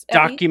 series at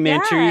least.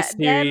 Documentary Yeah.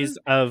 series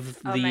Them. of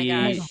Oh my Oh my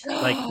the gosh.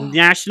 like god.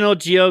 National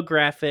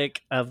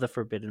Geographic of the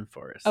Forbidden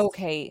Forest.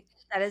 Okay,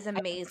 That is I have so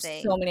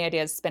amazing. many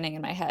ideas spinning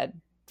in my head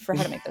for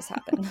how to make this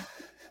happen.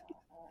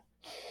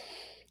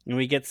 And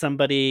we get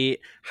somebody.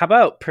 How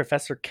about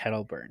Professor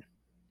Kettleburn?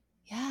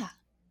 Yeah.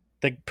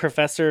 the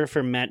professor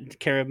for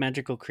care of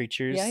magical Yeah,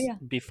 creatures yeah,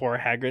 before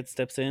Hagrid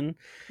steps in.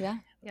 yeah.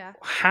 Yeah.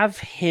 Have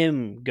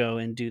him go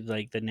and do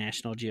like the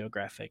National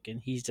Geographic, and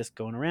he's just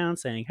going around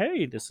saying,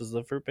 "Hey, this is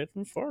the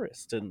Forbidden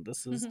Forest, and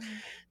this is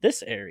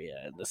this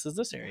area, and this is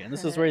this area, and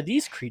this is where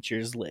these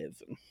creatures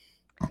live."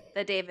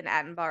 The David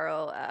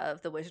Attenborough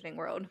of the Wizarding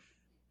World. But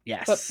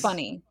Yes.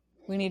 funny.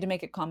 We need to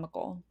make it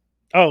comical.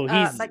 Oh,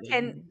 But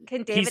can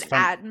he's David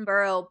funny.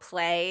 Attenborough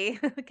play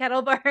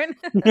Kettleburn?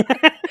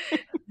 I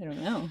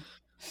don't know.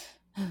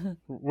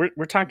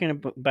 We're talking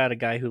about a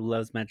guy who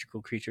loves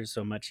magical creatures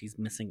so much he's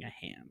missing a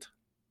hand.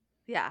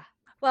 Yeah.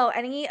 Well,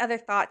 any other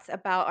thoughts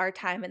about our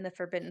time in the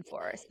Forbidden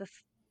Forest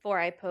before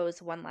I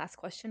pose one last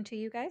question to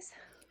you guys?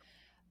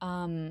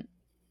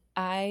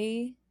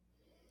 I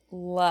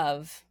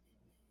love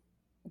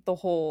the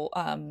whole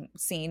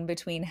scene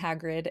between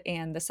Hagrid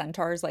and the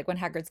Centaurs, like when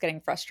Hagrid's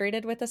getting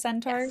frustrated with the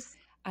Centaurs. Yes.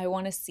 I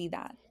want to see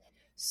that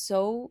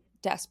so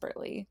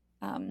desperately.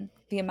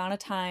 The amount of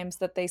times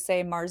that they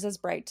say Mars is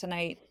bright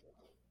tonight,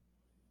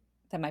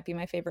 that might be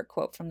my favorite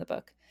quote from the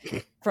book,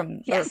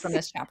 from Yes.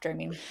 this chapter, I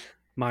mean.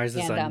 Mars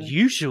is And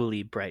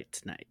unusually bright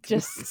tonight.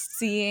 just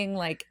seeing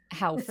like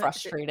how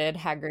frustrated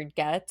Hagrid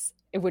gets,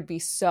 it would be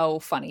so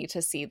funny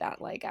to see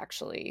that like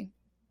actually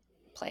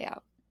play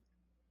out.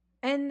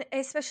 And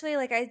especially,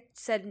 like I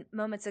said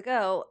moments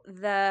ago,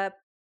 the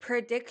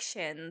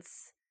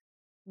predictions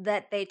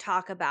that they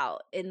talk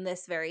about in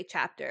this very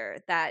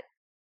chapter that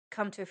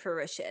come to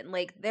fruition.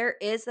 Like, there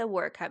is a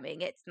war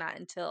coming. It's not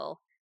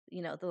until,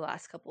 the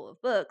last couple of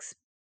books,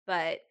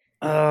 but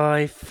Oh,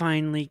 I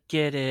finally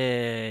get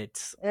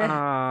it.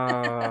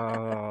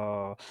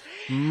 Oh,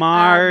 um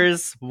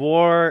Mars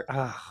War.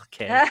 Oh,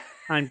 okay.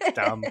 I'm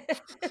dumb.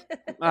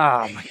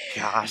 Oh my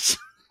gosh.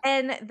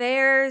 and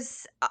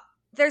there's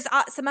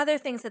some other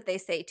things that they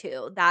say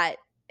too, that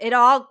it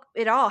all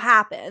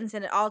happens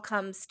and it all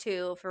comes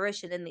to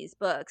fruition in these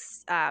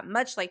books,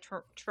 much like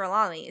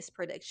Trelawney's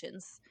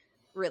predictions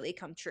really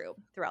come true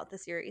throughout the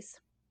series.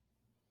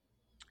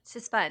 It's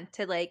just fun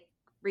to like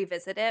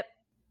revisit it.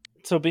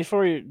 So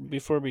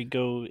before we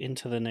go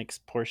into the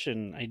next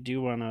portion, I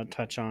do want to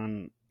touch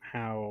on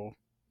how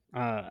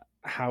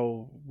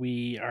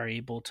we are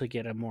able to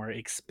get a more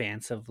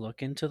expansive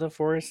look into the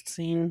forest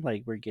scene.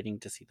 Like we're getting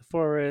to see the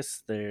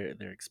forest, they're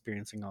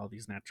experiencing all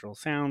these natural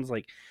sounds.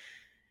 Like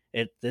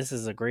this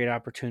is a great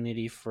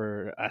opportunity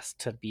for us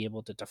to be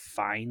able to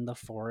define the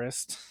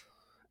forest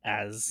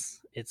as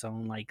its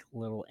own like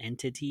little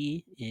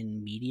entity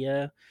in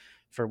media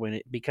for when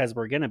it because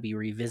we're going to be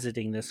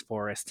revisiting this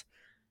forest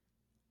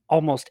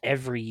almost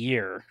every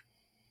year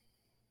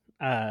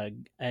uh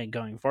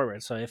going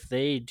forward. So if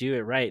they do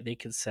it right, they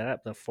could set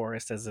up the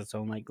forest as its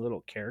own like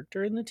little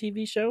character in the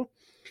TV show,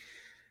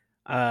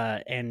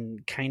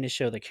 and kind of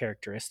show the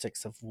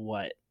characteristics of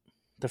what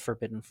the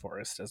Forbidden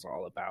Forest is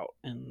all about,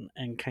 and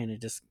kind of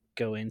just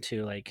go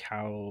into like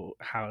how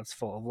it's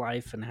full of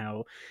life and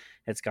how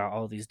it's got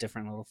all these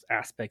different little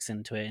aspects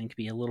into it, and can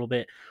be a little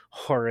bit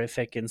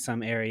horrific in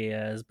some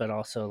areas but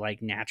also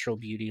like natural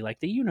beauty like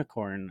the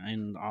unicorn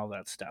and all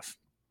that stuff.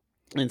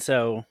 And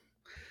so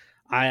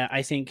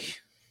I think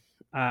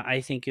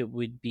it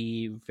would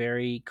be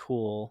very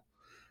cool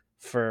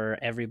for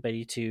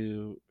everybody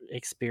to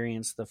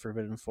experience the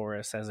Forbidden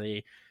Forest as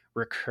a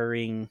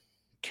recurring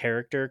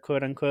character,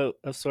 quote unquote,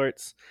 of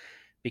sorts,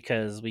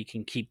 because we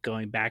can keep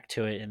going back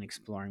to it and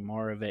exploring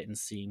more of it and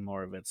seeing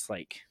more of its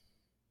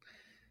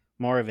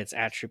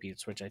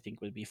attributes, which I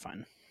think would be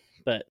fun.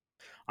 But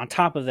on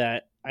top of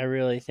that, I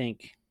really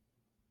think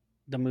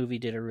the movie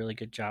did a really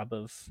good job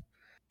of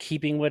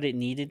keeping what it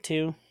needed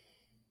to,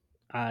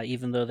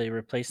 even though they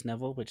replaced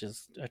Neville, which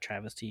is a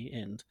travesty.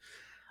 And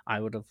I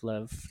would have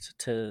loved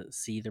to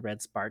see the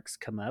red sparks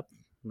come up,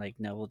 like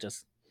Neville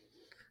just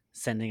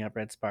sending up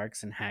red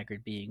sparks and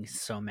Hagrid being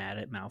so mad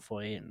at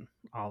Malfoy and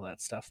all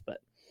that stuff. But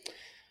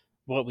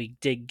what we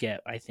did get,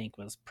 I think,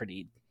 was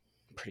pretty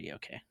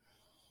okay.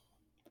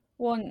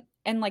 Well,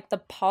 and like the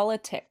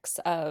politics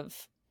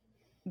of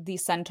the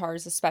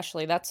Centaurs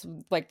especially, that's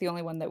like the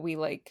only one that we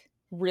like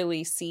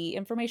really see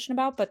information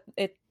about, but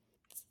it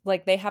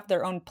like they have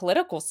their own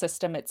political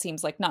system, it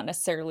seems like, not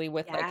necessarily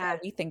with like how Yeah.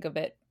 we think of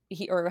it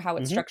or how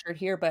it's Mm-hmm. structured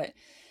here, but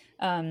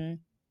um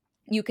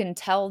you can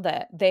tell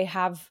that they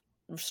have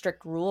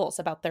strict rules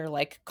about their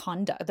like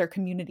conduct, their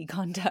community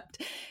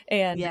conduct.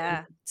 And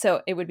Yeah.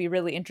 so it would be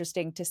really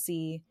interesting to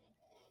see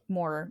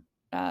more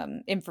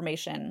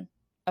information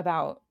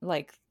about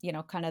like,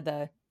 kind of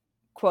the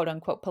quote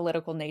unquote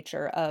political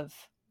nature of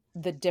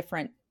the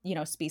different,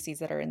 species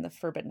that are in the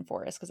Forbidden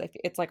Forest, because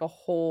it's like a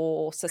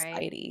whole Right.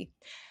 society.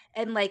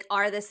 And like,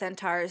 are the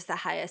centaurs the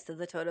highest of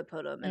the totem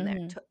totem in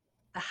Hmm.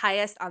 the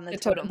highest on the The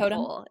totem totem totem.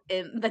 pole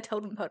in the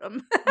totem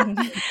totem, Hmm.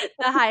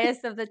 the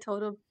highest of the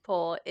totem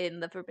pole in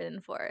the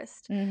Forbidden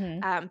Forest. Hmm.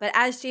 But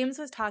as James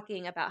was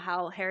talking about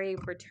how Harry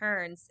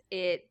returns,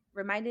 it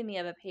reminded me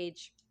of a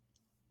page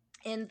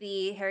in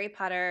the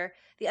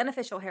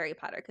unofficial Harry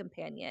Potter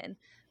companion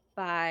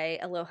by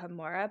Aloha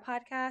Mora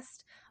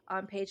podcast.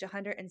 On page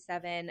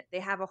 107, they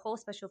have a whole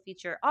special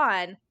feature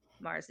on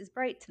Mars is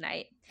bright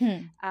tonight.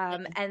 Hmm.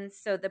 And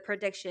so the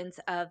predictions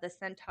of the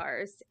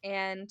Centaurs.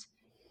 And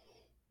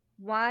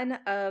one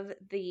of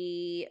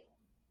the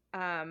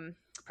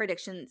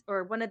predictions,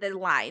 or one of the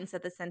lines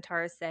that the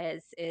Centaur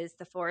says, is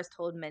the forest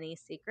hold many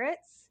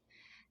secrets.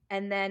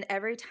 And then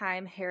every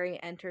time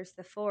Harry enters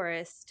the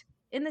forest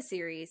in the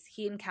series,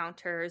 he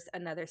encounters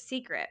another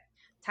secret.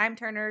 Time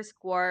turners,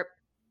 Gwarp,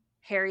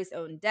 Harry's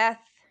own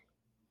death,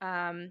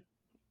 and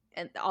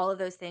all of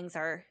those things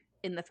are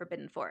in the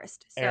Forbidden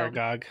Forest. So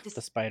Aragog, the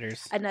just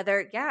spiders.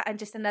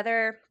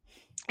 another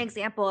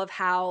example of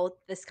how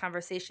this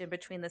conversation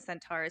between the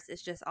Centaurs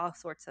is just all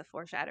sorts of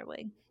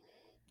foreshadowing.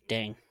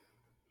 Dang,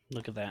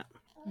 look at that.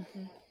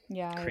 Mm-hmm.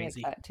 Yeah, I like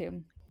Crazy. that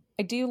too.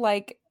 I do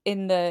like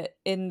in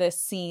the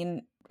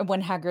scene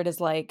when Hagrid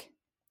is like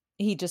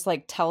he just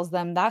like tells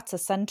them that's a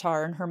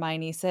centaur and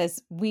Hermione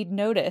says, "We'd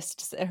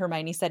noticed."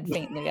 Hermione said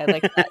faintly. I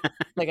like that.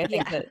 Like I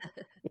think Yeah. that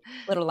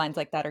little lines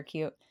like that are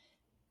cute.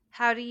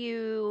 How do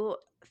you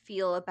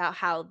feel about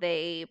how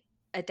they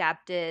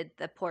adapted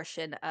the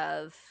portion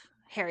of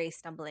Harry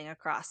stumbling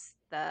across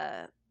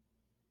the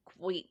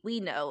we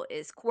know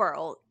is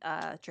Quirrell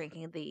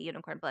drinking the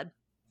unicorn blood?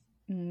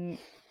 Mm,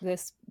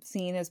 this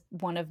scene is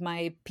one of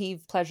my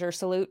peeve pleasure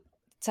salute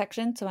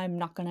section, so I'm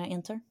not going to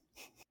answer.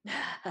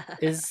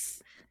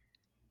 Is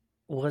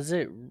was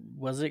it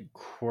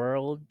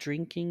Quirrell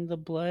drinking the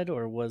blood,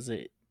 or was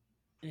it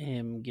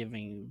him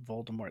giving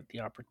Voldemort the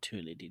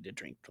opportunity to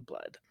drink the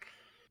blood?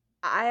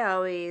 I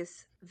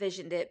always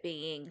visioned it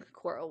being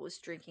Quirrell was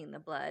drinking the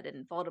blood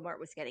and Voldemort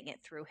was getting it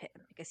through him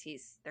because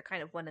they're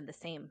kind of one and the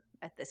same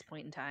at this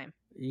point in time.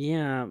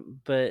 Yeah,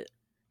 but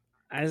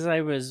as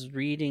I was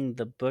reading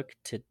the book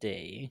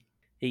today,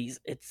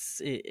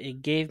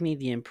 it gave me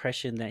the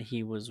impression that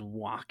he was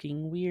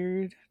walking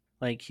weird,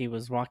 like he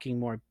was walking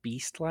more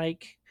beast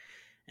like,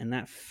 and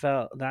that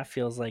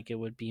feels like it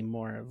would be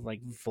more of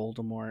like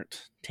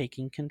Voldemort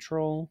taking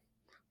control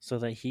so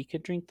that he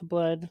could drink the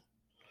blood,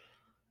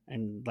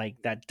 and like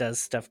that does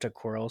stuff to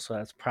Quirrell, so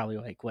that's probably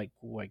like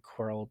why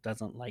Quirrell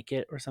doesn't like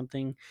it or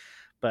something.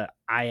 But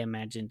I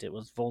imagined it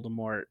was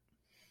Voldemort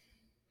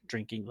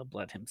drinking the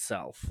blood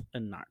himself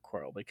and not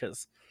Quirrell,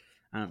 because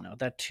I don't know,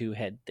 that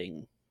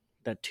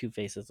that two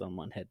faces on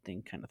one head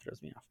thing kind of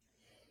throws me off.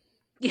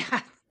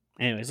 Yeah.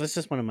 Anyways, that's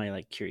just one of my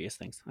like curious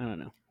things. I don't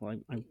know. Well,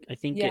 I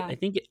think Yeah.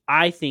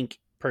 I think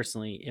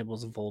personally it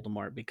was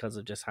Voldemort because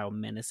of just how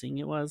menacing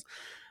it was.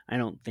 I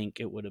don't think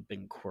it would have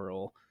been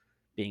Quirrell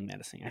being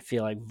menacing. I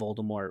feel like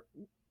Voldemort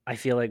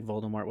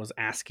was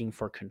asking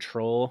for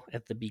control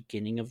at the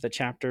beginning of the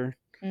chapter,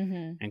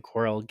 Mm-hmm. and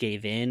Quirrell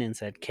gave in and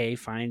said, "Okay,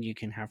 fine, you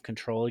can have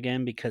control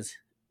again," because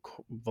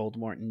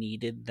Voldemort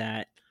needed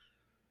that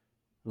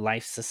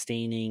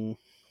life-sustaining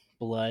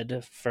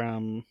blood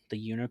from the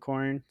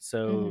unicorn.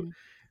 So Mm-hmm.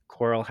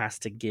 Quirrell has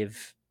to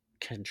give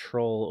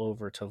control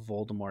over to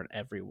Voldemort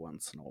every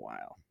once in a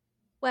while.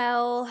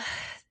 Well,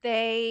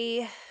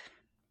 they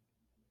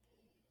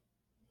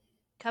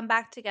come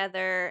back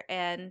together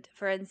and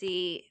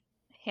Firenze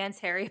hands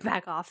Harry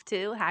back off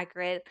to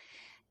Hagrid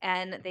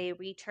and they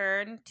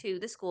return to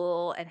the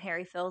school and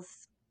Harry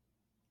fills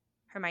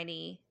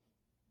Hermione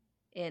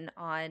in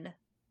on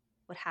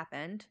what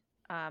happened.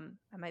 I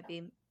might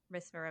be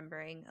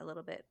misremembering a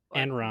little bit or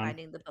And Ron.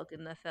 combining the book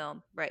and the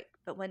film. Right.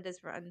 But when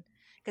does Ron?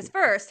 Because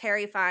first,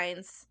 Harry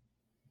finds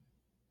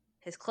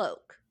his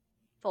cloak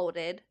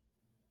folded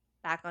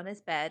back on his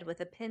bed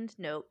with a pinned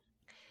note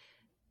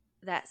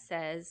that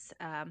says,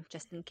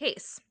 just in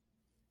case.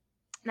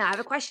 Now, I have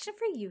a question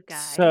for you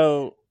guys.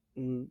 So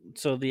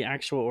the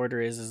actual order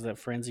is that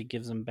Frenzy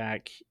gives him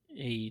back.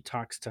 He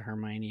talks to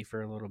Hermione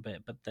for a little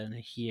bit, but then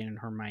he and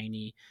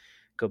Hermione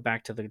go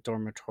back to the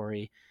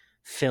dormitory,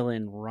 fill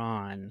in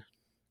Ron,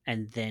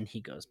 and then he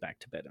goes back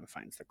to bed and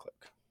finds the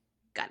cloak.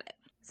 Got it.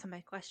 So,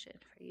 my question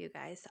for you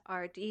guys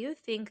are do you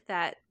think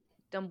that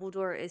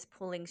Dumbledore is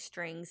pulling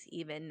strings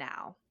even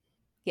now?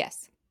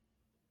 Yes.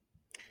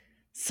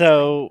 Explain.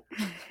 So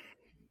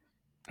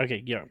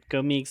okay, yeah,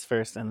 go Meeks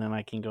first, and then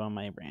I can go on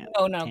my rant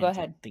Oh no, go tangent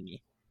ahead.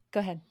 thingy. Go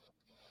ahead.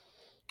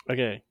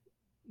 Okay,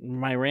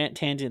 my rant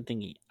tangent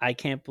thingy. I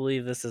can't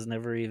believe this has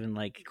never even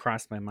like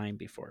crossed my mind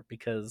before,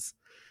 because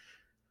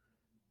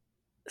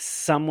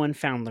someone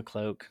found the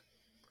cloak.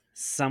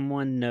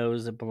 Someone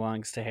knows it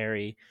belongs to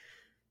Harry.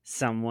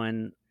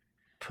 Someone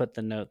put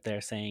the note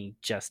there saying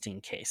just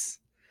in case.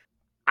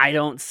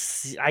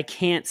 I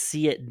can't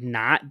see it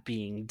not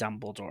being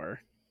Dumbledore,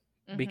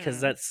 because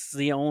Mm-hmm. that's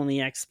the only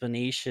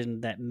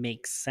explanation that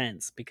makes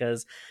sense.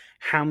 Because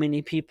how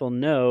many people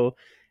know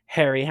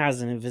Harry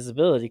has an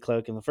invisibility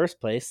cloak in the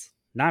first place?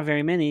 Not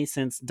very many,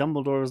 since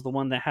Dumbledore was the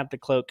one that had the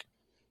cloak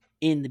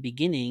in the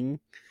beginning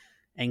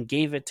and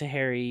gave it to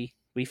Harry.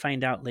 We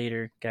find out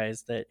later,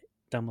 guys, that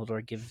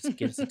Dumbledore gives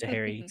it to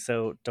Harry.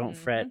 So don't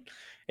Mm-hmm. fret.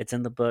 It's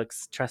in the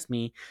books, trust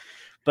me.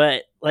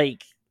 But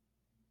like,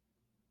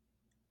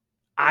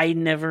 I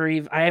never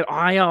even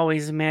I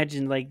always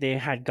imagined like they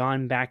had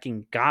gone back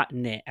and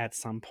gotten it at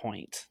some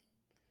point.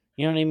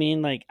 You know what I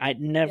mean? Like I Yeah.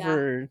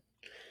 never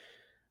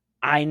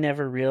I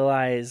never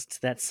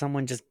realized that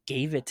someone just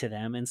gave it to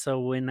them. And so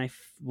when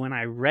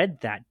I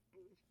read that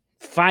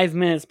 5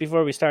 minutes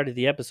before we started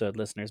the episode,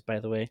 listeners, by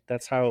the way,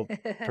 that's how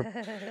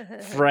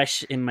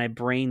fresh in my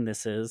brain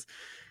this is.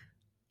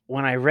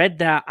 When I read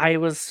that, I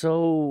was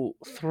so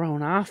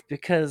thrown off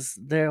because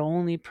the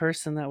only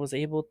person that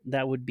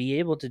would be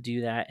able to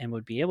do that and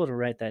would be able to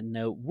write that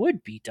note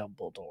would be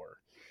Dumbledore.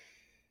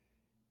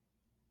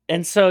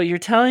 And so you're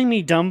telling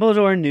me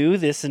Dumbledore knew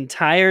this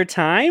entire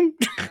time?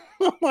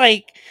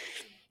 Like,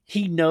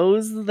 he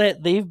knows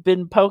that they've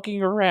been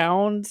poking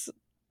around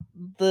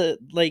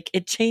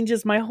it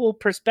changes my whole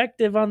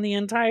perspective on the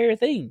entire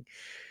thing.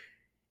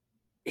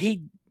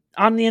 He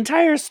on the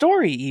entire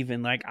story,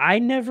 even, like, I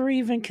never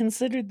even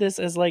considered this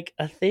as like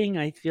a thing.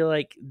 I feel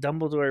like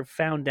Dumbledore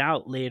found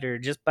out later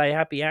just by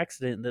happy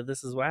accident that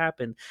this is what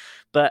happened,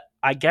 but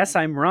I guess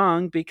I'm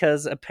wrong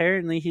because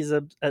apparently he's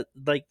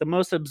like the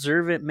most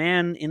observant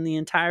man in the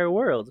entire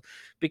world,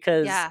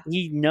 because Yeah.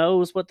 he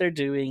knows what they're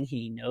doing,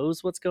 he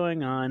knows what's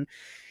going on,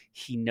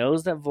 he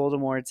knows that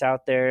Voldemort's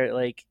out there.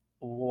 Like,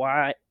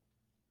 why?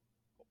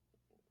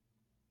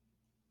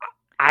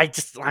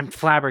 I'm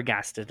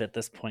flabbergasted at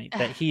this point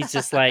that he's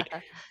just like,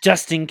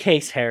 just in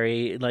case,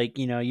 Harry, like,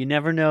 you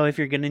never know if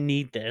you're gonna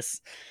need this.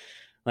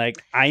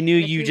 Like, I knew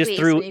In a you few just weeks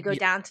threw when you go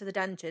down to the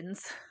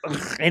dungeons.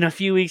 in a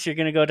few weeks you're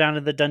gonna go down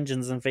to the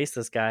dungeons and face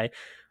this guy.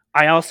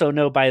 I also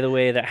know, by the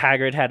way, that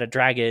Hagrid had a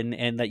dragon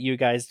and that you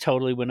guys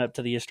totally went up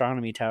to the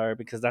astronomy tower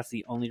because that's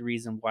the only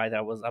reason why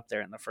that was up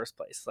there in the first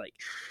place. Like,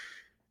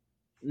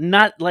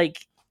 not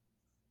like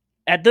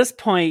at this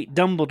point,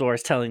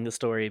 Dumbledore's telling the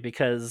story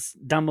because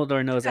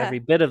Dumbledore knows every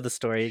bit of the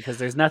story because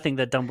there's nothing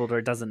that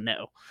Dumbledore doesn't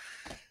know.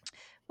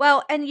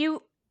 Well, and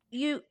you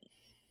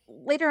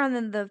later on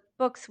in the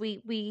books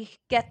we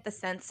get the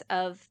sense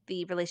of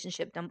the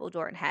relationship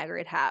Dumbledore and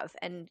Hagrid have,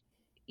 and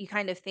you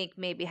kind of think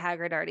maybe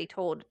Hagrid already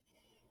told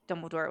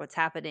Dumbledore what's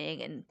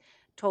happening and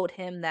told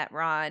him that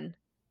Ron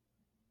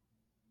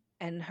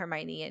and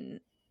Hermione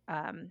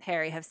and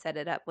Harry have set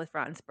it up with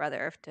Ron's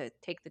brother to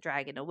take the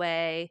dragon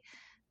away.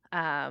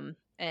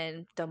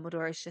 And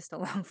Dumbledore is just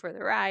along for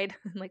the ride.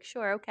 I'm like,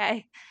 sure,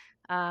 okay.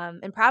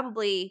 And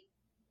probably,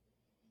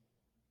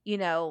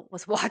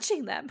 was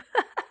watching them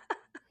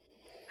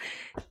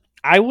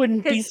I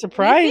wouldn't be because you think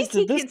surprised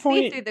at he this can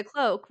see through point. the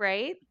cloak,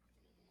 right?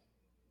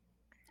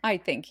 I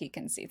think he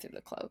can see through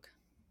the cloak.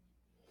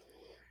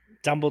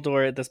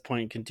 Dumbledore at this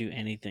point can do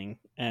anything.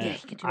 Yeah,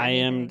 he can do I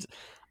am, anything.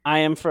 I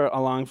am for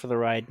along for the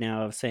ride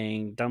now of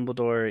saying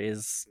Dumbledore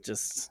is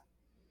just,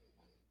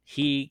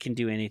 he can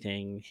do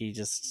anything. He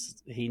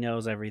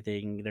knows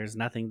everything. There's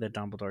nothing that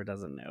Dumbledore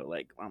doesn't know.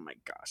 Like, oh my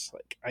gosh,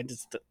 like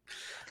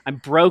I'm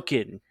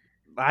broken.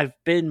 I've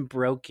been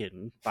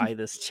broken by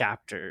this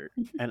chapter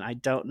and I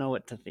don't know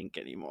what to think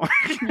anymore.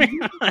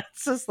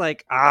 It's just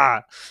like,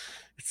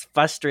 it's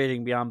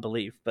frustrating beyond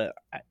belief, but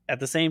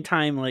at the same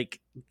time, like,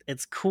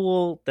 it's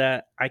cool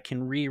that I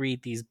can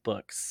reread these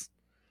books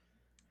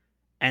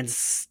and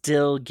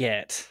still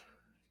get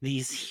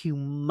these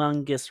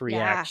humongous Yeah.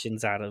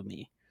 reactions out of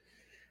me.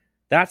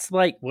 That's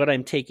like what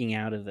I'm taking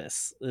out of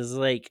this is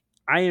like,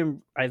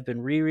 I've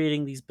been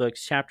rereading these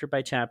books chapter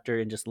by chapter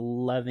and just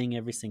loving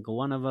every single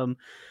one of them.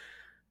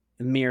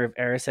 The Mirror of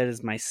Erised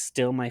is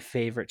still my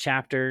favorite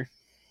chapter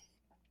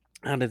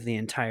out of the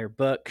entire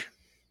book,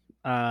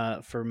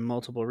 for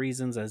multiple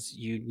reasons, as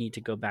you need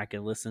to go back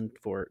and listen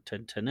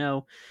to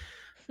know.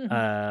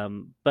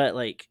 But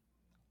like,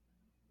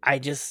 I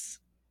just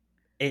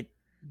it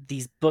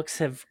these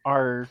books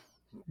are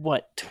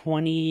what,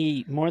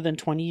 20 more than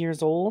 20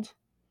 years old,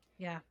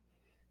 Yeah.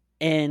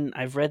 and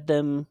I've read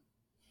them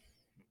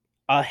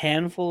a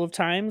handful of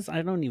times.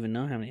 I don't even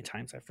know how many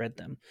times I've read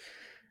them,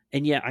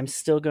 and yet I'm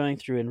still going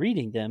through and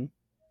reading them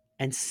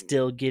and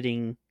still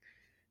getting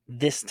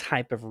this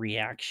type of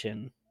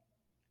reaction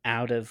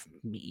out of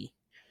me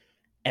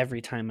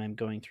every time I'm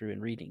going through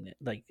and reading it.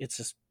 Like, it's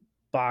just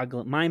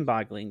mind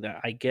boggling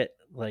that I get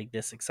like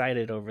this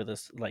excited over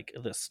this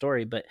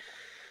story. But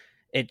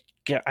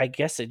I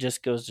guess it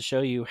just goes to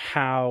show you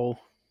how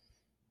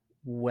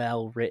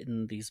well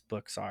written these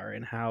books are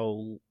and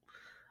how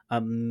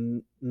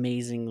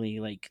amazingly,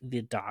 like,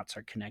 the dots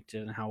are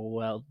connected and how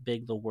well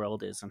big the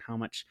world is and how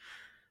much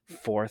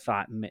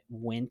forethought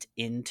went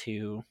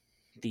into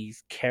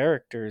these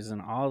characters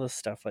and all this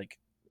stuff. Like,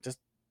 just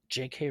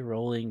J.K.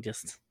 Rowling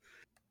just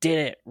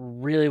did it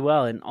really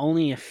well, and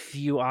only a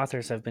few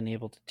authors have been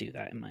able to do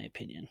that, in my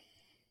opinion.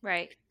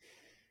 Right.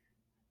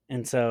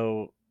 And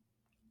so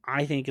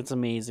I think it's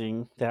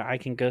amazing that I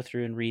can go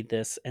through and read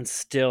this and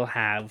still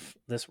have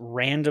this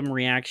random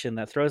reaction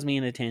that throws me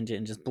in a tangent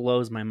and just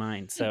blows my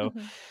mind. So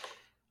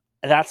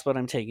that's what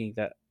I'm taking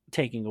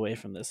away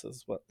from this,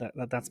 is what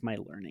that's my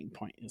learning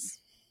point, is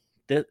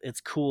that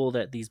it's cool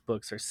that these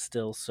books are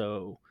still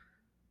so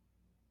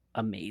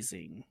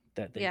amazing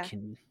that they Yeah.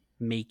 can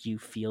make you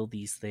feel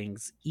these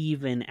things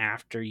even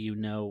after you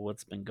know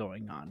what's been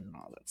going on and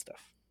all that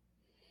stuff,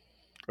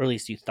 or at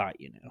least you thought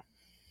you knew.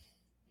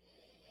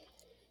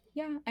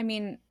 Yeah, I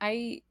mean,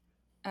 I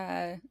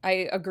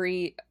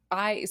agree.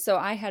 I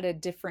had a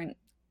different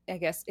I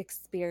guess,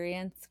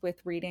 experience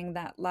with reading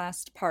that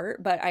last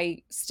part, but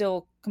I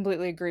still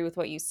completely agree with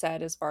what you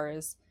said as far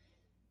as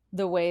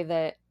the way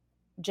that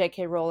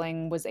J.K.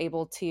 Rowling was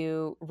able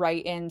to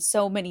write in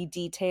so many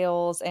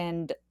details,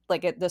 and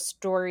like the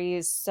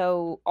stories,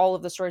 so all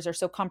of the stories are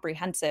so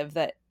comprehensive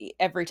that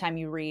every time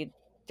you read,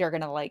 you're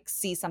going to like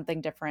see something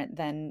different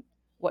than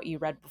what you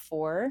read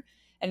before.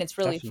 And it's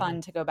really fun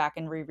Definitely. to go back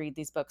and reread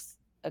these books,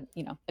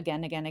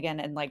 again, again, again,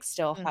 and like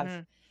still have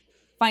Hmm.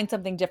 find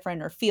something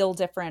different or feel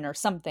different or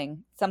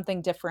something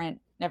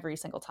different every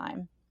single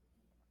time.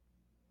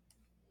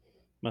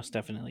 Most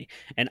definitely.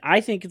 And I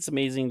think it's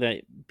amazing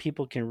that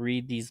people can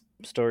read these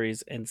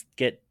stories and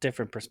get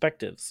different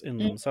perspectives in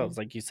Mhm. themselves.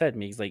 Like you said,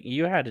 Meeks, like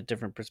you had a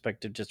different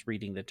perspective just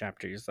reading the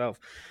chapter yourself.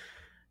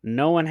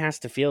 No one has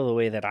to feel the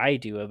way that I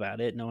do about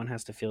it. No one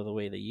has to feel the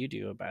way that you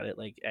do about it.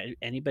 Like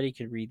anybody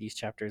can read these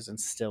chapters and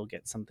still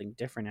get something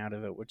different out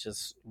of it, which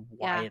is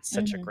why Yeah. it's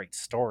such a Mhm. great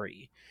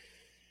story.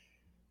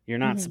 You're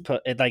not Mhm.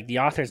 supposed like the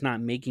author's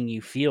not making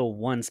you feel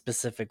one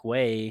specific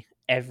way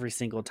every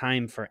single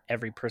time for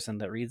every person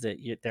that reads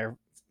it. They're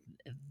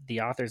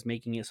the author's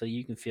making it so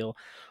you can feel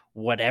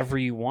whatever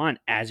you want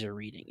as you're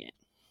reading it,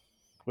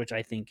 which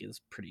I think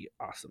is pretty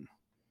awesome.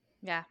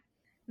 Yeah.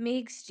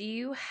 Meeks, do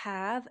you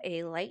have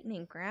a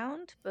lightning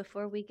round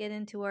before we get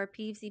into our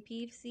peeves?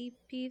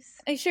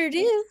 I sure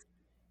do.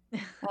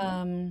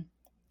 Um,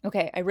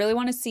 okay, I really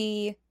want to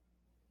see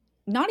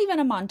not even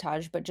a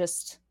montage, but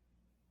just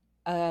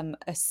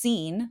a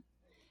scene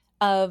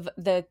of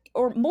the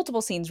or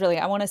multiple scenes really.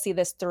 I want to see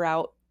this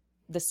throughout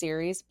the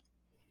series.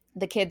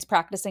 The kids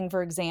practicing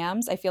for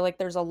exams. I feel like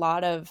there's a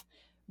lot of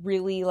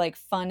really like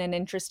fun and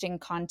interesting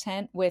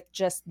content with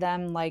just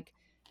them like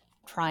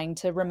trying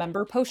to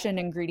remember potion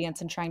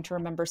ingredients and trying to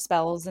remember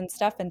spells and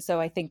stuff. And so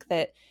I think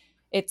that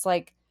it's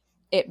like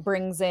it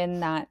brings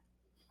in that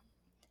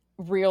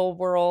real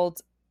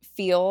world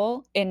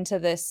feel into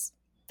this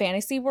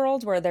fantasy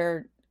world where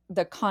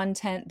the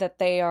content that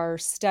they are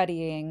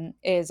studying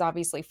is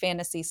obviously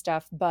fantasy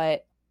stuff,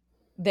 but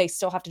they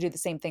still have to do the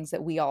same things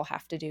that we all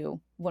have to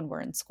do when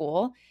we're in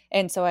school.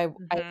 And so I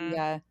Hmm.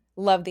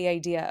 love the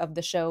idea of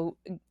the show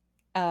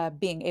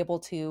being able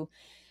to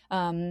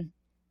um,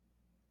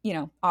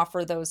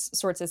 offer those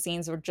sorts of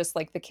scenes where just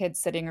like the kids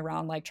sitting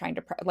around like trying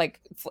to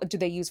do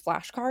they use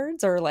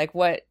flashcards or like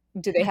what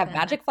do they have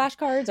magic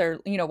flashcards or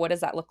what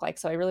does that look like?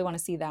 So I really want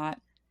to see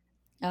that.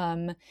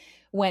 Um,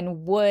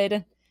 when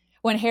Wood,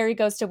 when Harry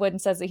goes to Wood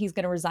and says that he's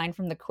going to resign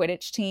from the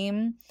Quidditch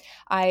team,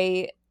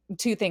 I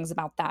two things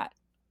about that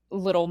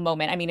little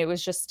moment. I mean, it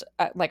was just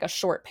like a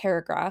short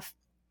paragraph,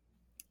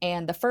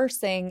 and the first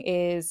thing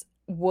is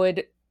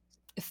Wood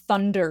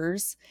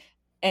thunders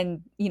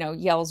and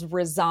yells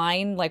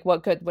resign, like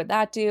what good would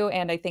that do?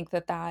 And I think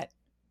that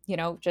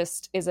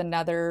just is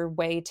another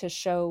way to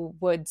show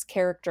Wood's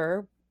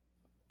character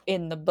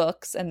in the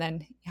books and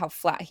then how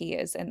flat he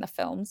is in the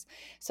films.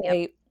 So Yep.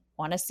 I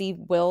want to see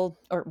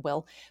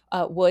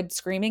Wood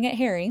screaming at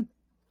Harry.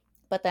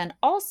 But then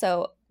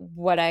also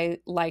what I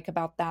like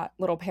about that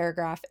little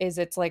paragraph is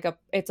it's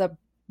a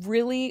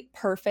really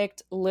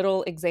perfect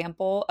little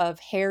example of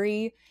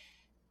Harry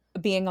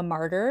being a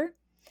martyr,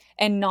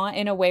 and not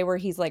in a way where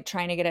he's like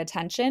trying to get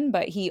attention,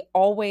 but he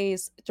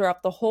always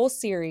throughout the whole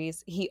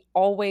series, he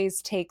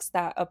always takes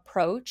that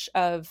approach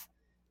of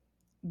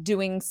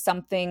doing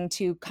something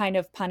to kind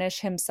of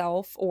punish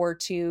himself or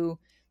to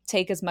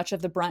take as much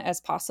of the brunt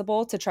as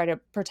possible to try to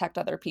protect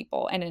other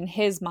people. And in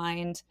his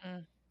mind,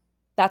 Mm.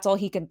 that's all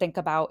he can think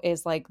about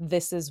is like,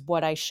 this is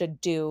what I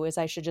should do, is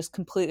I should just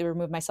completely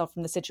remove myself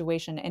from the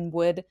situation. And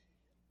Wood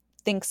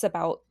thinks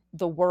about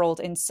the world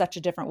in such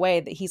a different way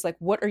that he's like,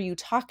 what are you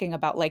talking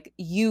about? Like,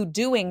 you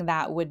doing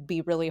that would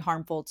be really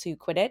harmful to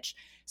Quidditch.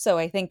 So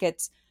I think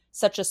it's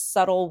such a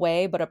subtle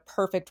way, but a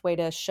perfect way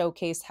to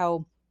showcase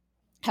how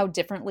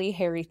differently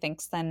Harry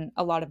thinks than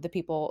a lot of the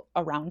people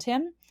around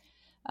him.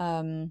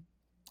 Um,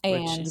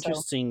 Which and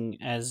so,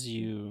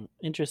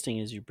 interesting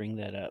as you bring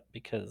that up,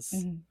 because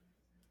mhm,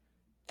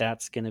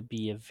 that's going to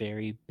be a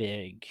very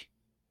big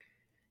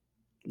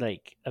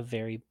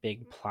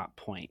plot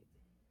point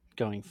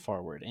going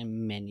forward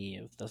in many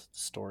of the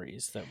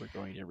stories that we're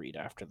going to read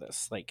after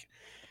this. Like,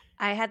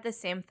 I had the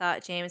same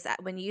thought, James.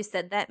 When you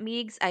said that,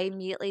 Meegs, I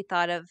immediately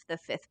thought of the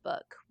fifth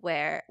book,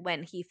 where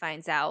when he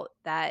finds out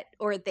that,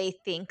 or they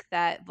think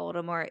that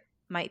Voldemort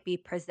might be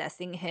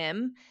possessing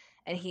him,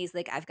 and he's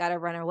like, I've got to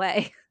run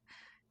away,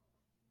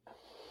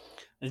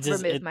 it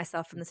just remove it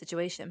myself from the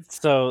situation.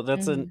 so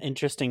that's an mhm,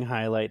 interesting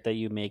highlight that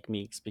you make,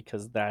 Meeks,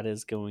 because that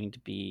is going to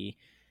be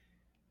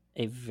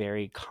a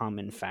very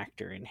common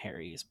factor in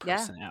Harry's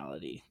Yeah.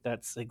 personality.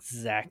 That's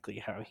exactly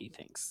how he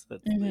thinks.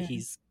 That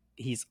mhm,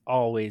 he's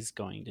always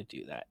going to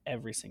do that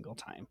every single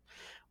time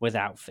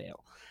without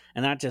fail.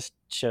 And that just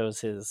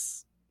shows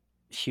his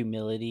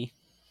humility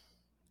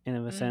in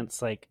a Mm.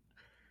 sense. Like,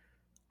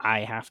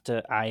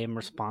 I am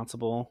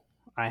responsible.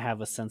 I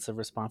have a sense of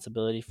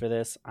responsibility for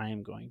this. I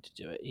am going to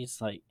do it. He's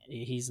like,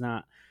 he's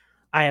not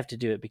I have to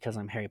do it because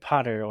I'm Harry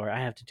Potter, or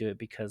I have to do it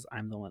because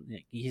I'm the one.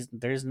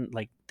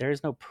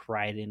 There's no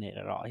pride in it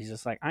at all. He's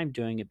just like, I'm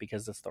doing it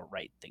because it's the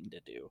right thing to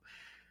do.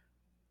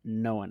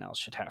 No one else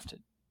should have to.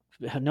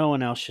 No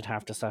one else should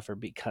have to suffer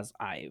because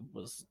I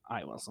was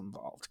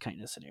involved,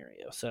 kind of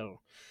scenario.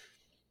 So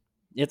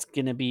it's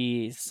gonna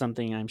be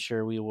something I'm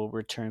sure we will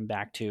return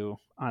back to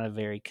on a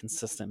very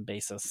consistent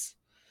basis,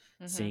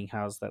 Mm-hmm. seeing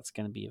how that's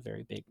gonna be a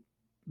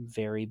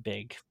very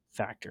big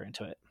factor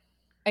into it.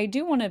 I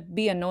do want to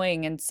be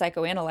annoying and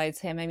psychoanalyze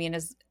him. I mean,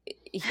 as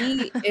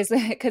he is,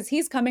 because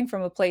he's coming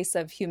from a place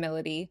of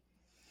humility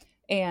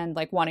and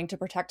like wanting to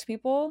protect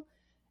people.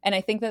 And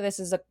I think that this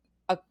is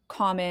a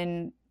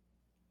common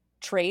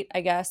trait, I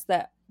guess,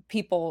 that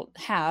people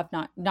have,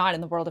 not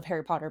in the world of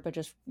Harry Potter, but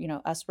just,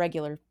 us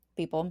regular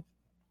people,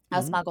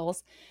 us Hmm.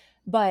 muggles.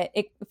 But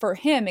for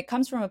him, it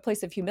comes from a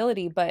place of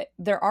humility. But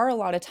there are a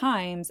lot of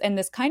times, and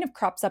this kind of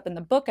crops up in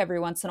the book every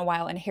once in a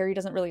while, and Harry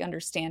doesn't really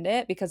understand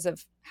it because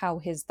of how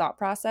his thought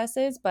process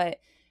is. But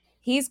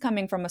he's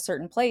coming from a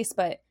certain place,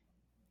 but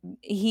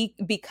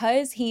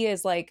because he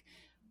is like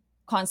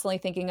constantly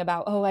thinking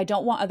about, oh, I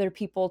don't want other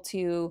people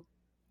to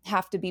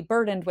have to be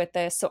burdened with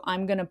this, so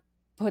I'm going to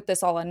put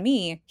this all on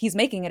me. He's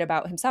making it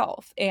about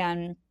himself.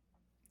 And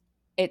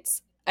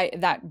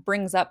that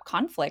brings up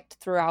conflict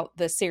throughout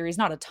the series.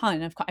 Not a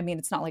ton of, I mean,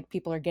 it's not like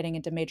people are getting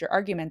into major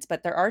arguments,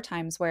 but there are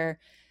times where,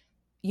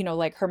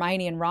 like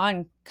Hermione and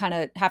Ron kind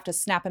of have to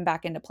snap him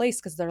back into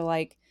place because they're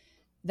like,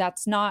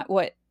 that's not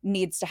what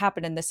needs to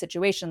happen in this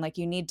situation. Like,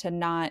 you need to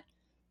not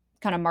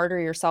kind of martyr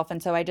yourself.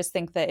 And so I just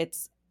think that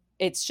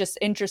it's just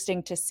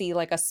interesting to see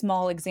like a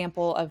small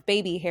example of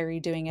baby Harry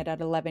doing it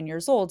at 11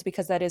 years old,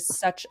 because that is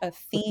such a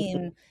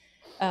theme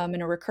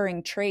and a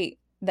recurring trait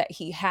that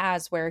he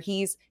has, where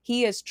he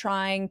is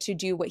trying to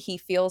do what he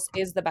feels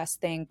is the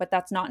best thing, but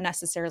that's not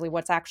necessarily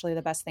what's actually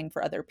the best thing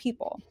for other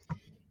people.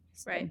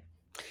 So Right.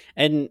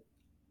 And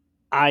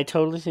I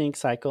totally think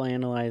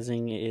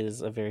psychoanalyzing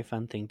is a very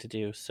fun thing to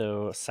do.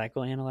 So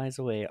psychoanalyze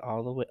away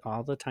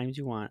all the times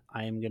you want.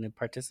 I am going to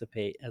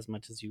participate as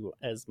much as you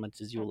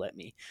will let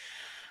me.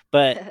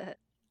 But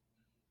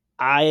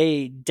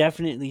I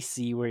definitely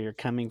see where you're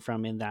coming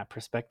from in that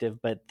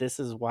perspective. But this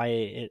is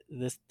why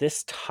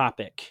this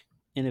topic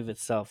in of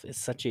itself is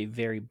such a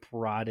very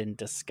broad and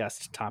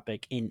discussed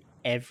topic in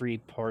every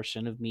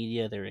portion of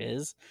media there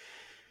is,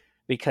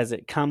 because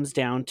it comes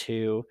down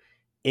to,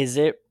 is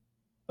it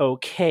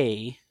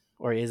okay,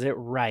 or is it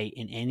right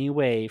in any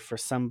way for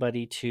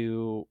somebody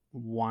to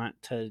want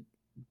to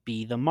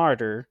be the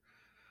martyr,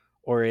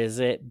 or is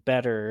it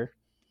better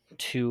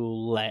to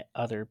let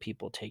other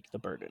people take the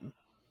burden?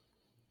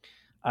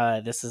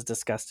 This is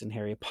discussed in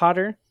Harry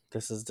Potter.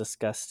 This is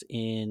discussed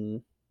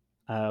in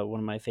one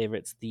of my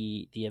favorites,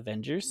 the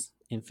Avengers: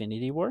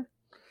 Infinity War,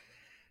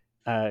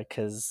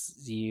 because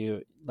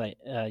you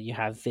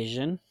have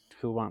Vision,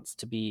 who wants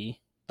to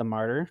be the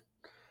martyr,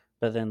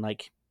 but then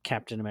like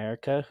Captain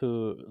America,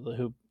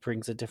 who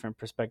brings a different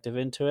perspective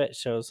into it,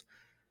 shows,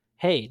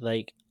 hey,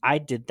 like I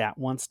did that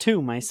once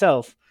too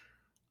myself.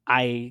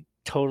 I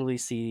totally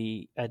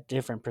see a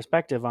different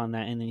perspective on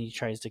that, and then he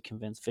tries to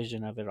convince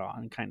Vision of it all,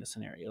 and kind of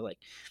scenario. Like,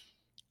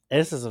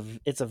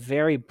 it's a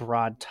very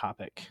broad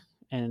topic,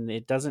 and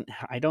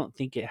I don't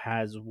think it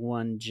has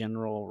one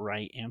general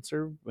right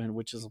answer, and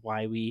which is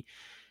why we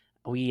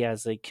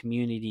as a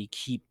community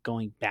keep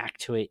going back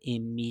to it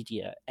in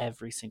media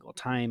every single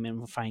time,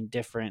 and find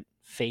different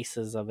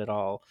faces of it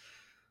all,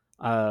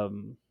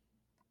 um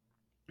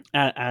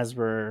as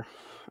we're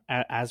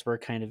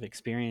kind of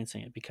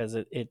experiencing it, because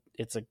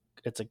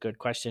it's a good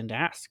question to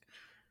ask.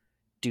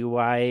 Do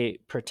I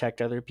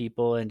protect other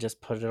people and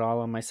just put it all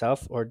on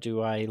myself, or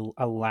do I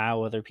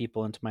allow other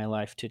people into my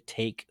life to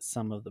take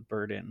some of the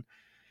burden,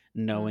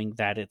 mm, knowing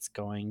that it's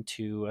going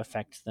to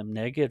affect them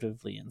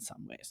negatively in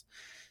some ways?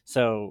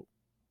 So,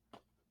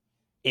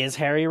 is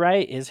Harry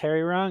right? Is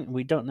Harry wrong?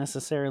 We don't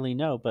necessarily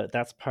know, but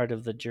that's part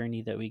of the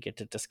journey that we get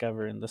to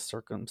discover in the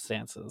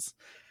circumstances.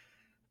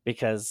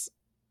 Because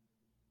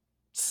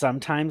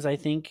sometimes I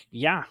think,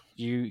 yeah,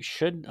 you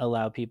should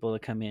allow people to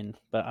come in,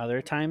 but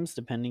other times,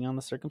 depending on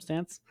the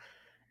circumstance,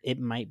 it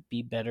might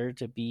be better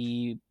to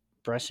be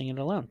brushing it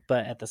alone.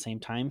 But at the same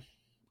time,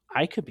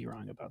 I could be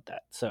wrong about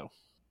that. So,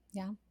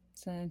 yeah,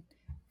 it's a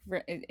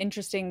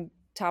interesting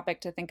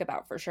topic to think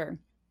about for sure.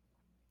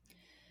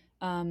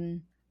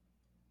 um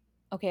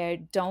okay, I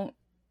don't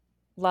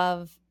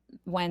love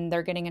when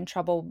they're getting in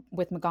trouble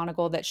with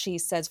McGonagall that she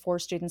says 4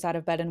 students out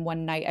of bed in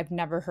one night. I've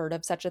never heard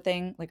of such a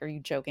thing. Like, are you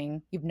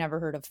joking? You've never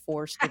heard of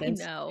four I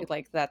students? know.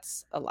 Like,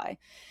 that's a lie.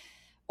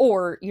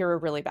 Or you're a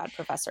really bad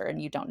professor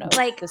and you don't know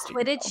Like the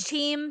students well. Quidditch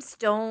teams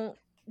don't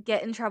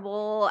get in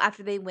trouble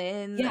after they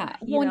win, Yeah.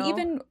 you Well, and know?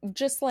 even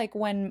just like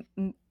when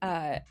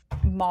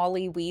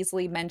Molly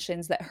Weasley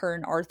mentions that her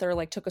and Arthur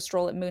like took a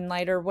stroll at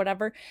Moonlight or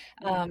whatever,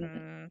 um,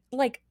 Mhm.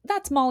 like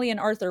that's Molly and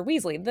Arthur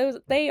Weasley. Those,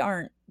 they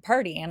aren't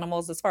party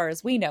animals as far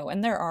as we know,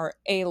 and there are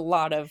a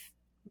lot of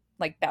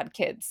like bad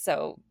kids.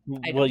 So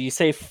I well, don't. you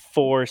say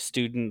 4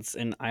 students,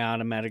 and I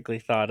automatically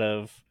thought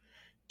of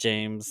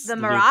James, The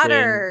Lupin,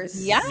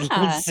 Marauders.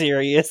 Yeah.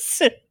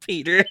 Sirius, and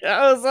Peter.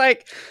 I was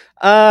like,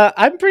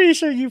 I'm pretty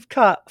sure you've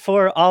caught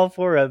all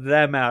four of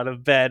them out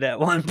of bed at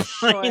one point.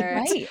 Sure.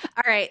 Right.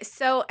 All right.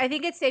 So I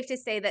think it's safe to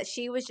say that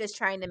she was just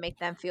trying to make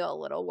them feel a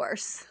little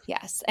worse.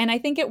 Yes. And I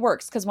think it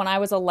works because when I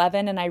was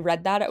 11 and I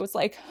read that, it was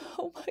like,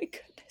 oh my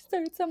goodness,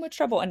 they're in so much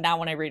trouble. And now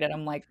when I read it,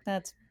 I'm like,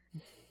 that's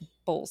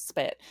bull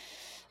spit.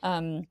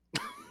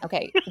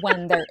 Okay.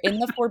 When they're in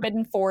the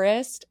Forbidden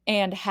Forest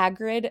and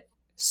Hagrid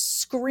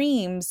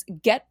screams,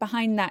 "Get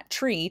behind that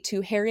tree,"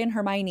 to Harry and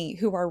Hermione,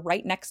 who are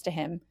right next to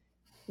him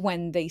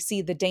when they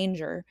see the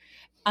danger.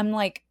 I'm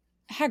like,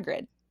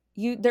 Hagrid,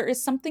 there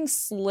is something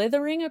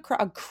slithering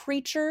across, a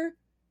creature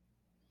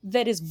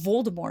that is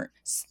Voldemort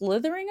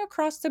slithering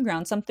across the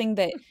ground, something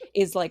that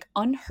is like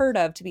unheard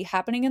of to be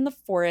happening in the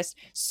forest,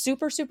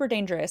 super, super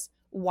dangerous.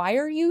 Why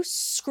are you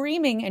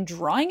screaming and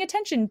drawing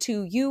attention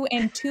to you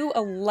and two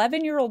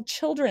 11-year-old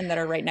children that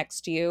are right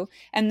next to you,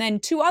 and then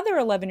two other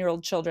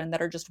 11-year-old children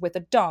that are just with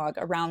a dog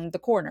around the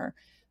corner?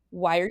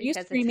 Why are you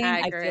Because it's screaming?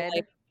 I feel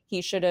like Hagrid.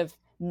 he should have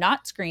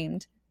not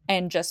screamed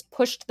and just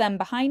pushed them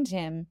behind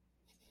him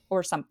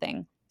or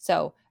something.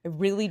 So I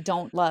really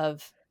don't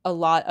love a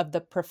lot of the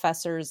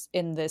professors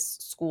in this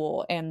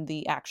school and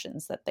the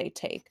actions that they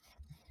take.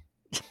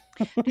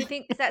 Do you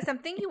think is that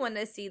something you want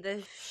to see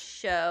the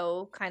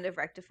show kind of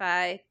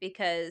rectify?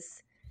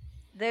 Because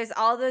there's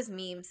all those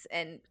memes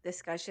and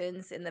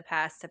discussions in the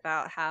past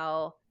about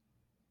how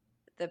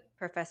the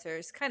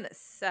professors kind of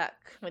suck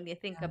when you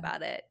think Yeah.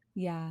 about it.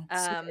 Yeah,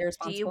 super Do you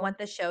irresponsible. want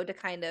the show to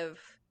kind of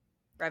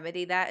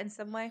remedy that in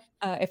some way?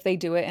 If they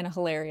do it in a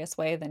hilarious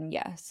way, then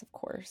yes, of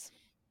course.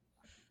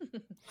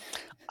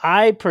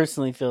 I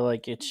personally feel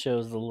like it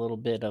shows a little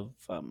bit of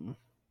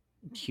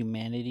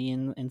humanity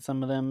in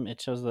some of them.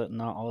 It shows that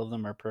not all of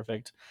them are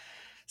perfect.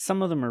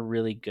 Some of them are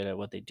really good at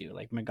what they do.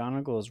 Like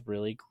McGonagall is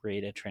really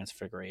great at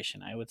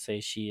transfiguration. I would say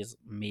she is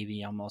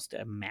maybe almost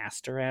a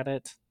master at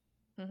it.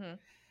 Hmm.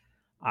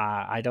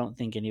 I don't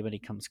think anybody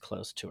comes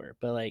close to her.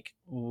 But like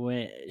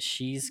when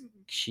she's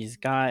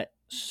got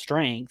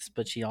strengths,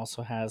 but she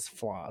also has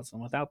flaws.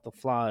 And without the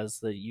flaws,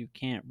 that you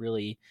can't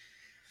really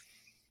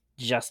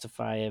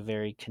justify a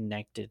very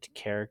connected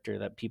character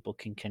that people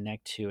can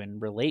connect to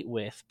and relate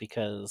with,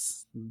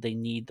 because they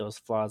need those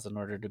flaws in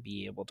order to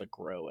be able to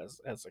grow as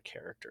a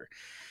character.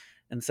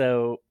 And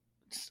so,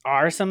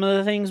 are some of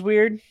the things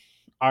weird?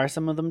 Are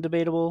some of them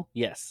debatable?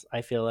 Yes,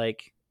 I feel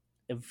like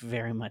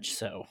very much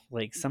so.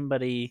 Like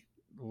somebody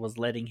was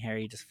letting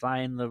Harry just fly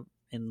in the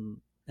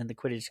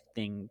Quidditch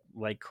thing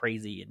like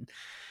crazy, and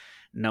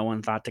no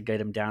one thought to get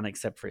him down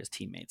except for his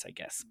teammates, I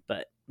guess.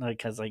 But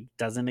because like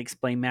doesn't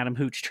explain Madam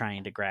Hooch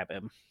trying to grab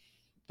him.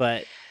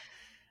 But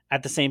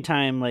at the same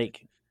time,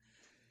 like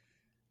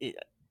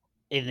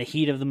in the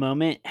heat of the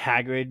moment,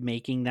 Hagrid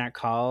making that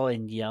call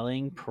and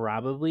yelling,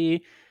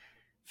 probably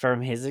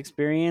from his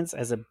experience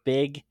as a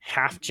big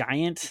half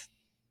giant,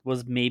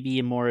 was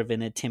maybe more of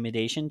an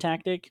intimidation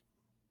tactic.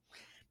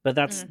 But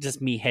that's Mm.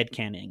 just me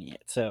headcanoning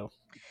it. So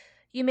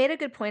You made a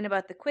good point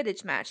about the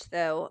Quidditch match,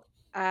 though.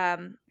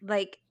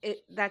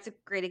 That's a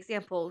great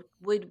example.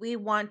 Would we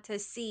want to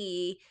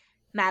see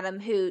Madam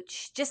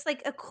Hooch just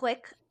like a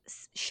quick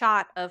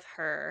shot of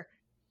her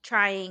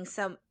trying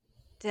some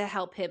to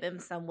help him in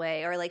some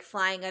way, or like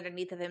flying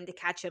underneath of him to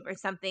catch him, or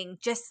something?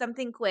 Just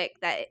something quick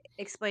that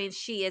explains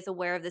she is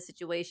aware of the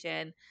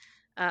situation,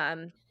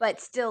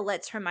 but still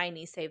lets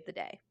Hermione save the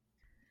day.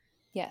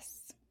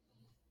 Yes.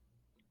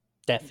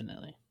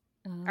 definitely.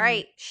 All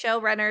right,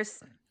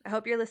 showrunners, I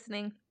hope you're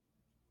listening.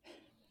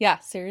 Yeah,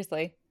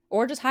 seriously.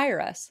 Or just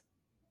hire us.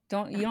 You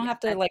don't Yeah, have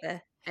to that's like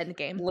the end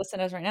game. listen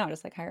to us right now,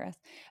 just like hire us.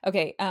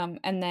 Okay, and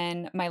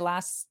then my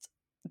last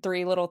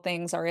three little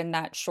things are in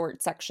that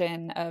short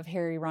section of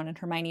Harry, Ron, and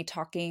Hermione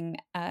talking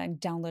and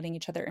downloading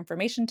each other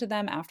information to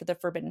them after the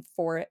Forbidden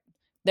Forest.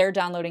 They're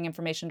downloading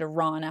information to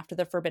Ron after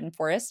the Forbidden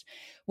Forest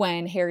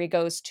when Harry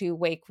goes to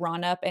wake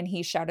Ron up and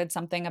he shouted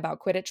something about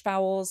Quidditch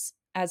fouls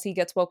as he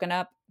gets woken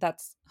up.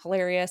 That's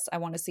hilarious. I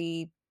want to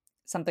see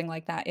something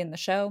like that in the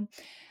show.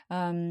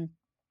 Um,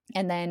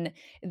 and then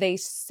they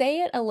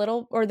say it a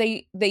little, or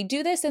they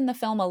do this in the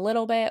film a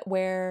little bit,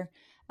 where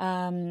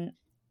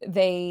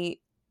they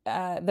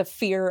the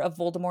fear of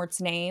Voldemort's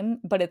name,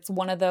 but it's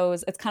one of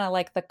those, it's kind of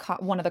like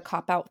one of the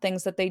cop out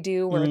things that they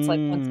do, where it's like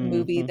once a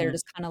movie they're Mm-hmm.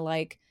 just kind of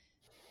like,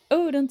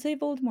 oh, don't say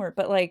Voldemort.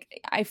 But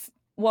like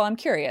well, I'm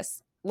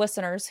curious,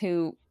 listeners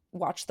who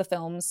watch the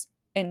films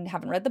and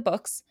haven't read the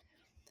books,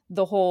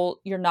 the whole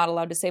you're not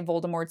allowed to say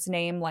Voldemort's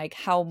name, like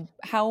how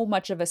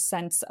much of a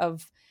sense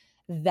of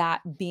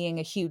that being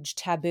a huge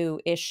taboo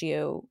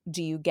issue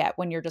do you get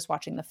when you're just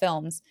watching the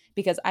films?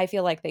 Because I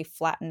feel like they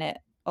flatten it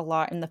a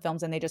lot in the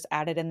films and they just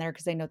add it in there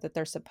because they know that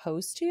they're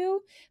supposed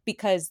to.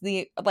 Because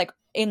the like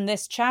in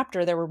this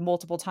chapter, there were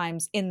multiple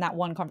times in that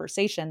one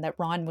conversation that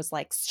Ron was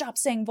like, "Stop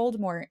saying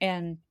Voldemort,"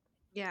 and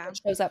Yeah. it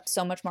shows up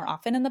so much more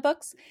often in the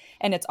books,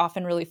 and it's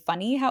often really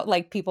funny how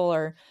like people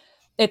are,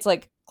 it's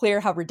like clear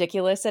how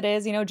ridiculous it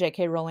is.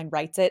 JK Rowling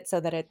writes it so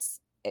that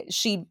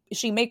she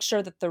makes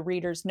sure that the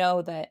readers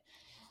know that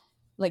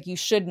like you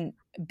shouldn't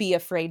be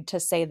afraid to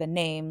say the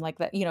name, like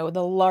that, you know,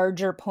 the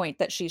larger point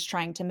that she's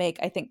trying to make,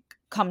 I think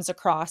comes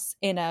across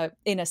in a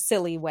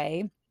silly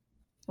way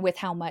with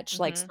how much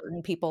like Mm-hmm.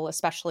 certain people,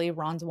 especially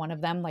Ron's one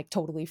of them, like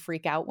totally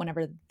freak out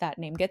whenever that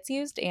name gets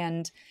used.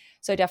 And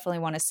so I definitely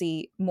want to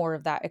see more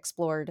of that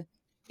explored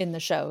in the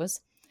shows.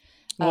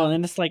 Well,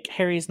 and it's like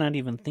Harry's not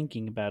even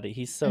thinking about it.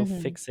 He's so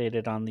Mhm.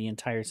 fixated on the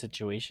entire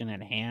situation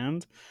at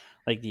hand,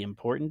 like the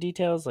important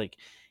details. Like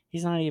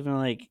he's not even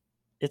like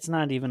it's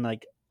not even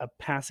like a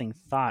passing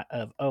thought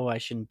of, oh, I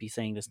shouldn't be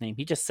saying this name.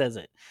 He just says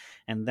it,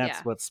 and that's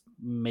Yeah. what's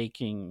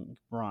making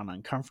Ron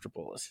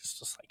uncomfortable. It's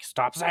just like,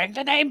 stop saying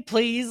the name,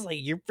 please. Like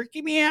you're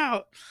freaking me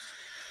out.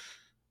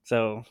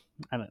 So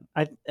I don't.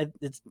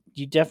 It's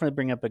you definitely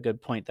bring up a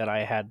good point that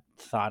I had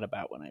thought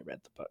about when I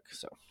read the book.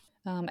 So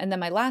And then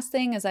my last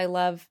thing is I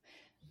love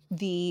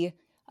the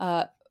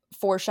uh,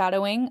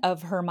 foreshadowing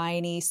of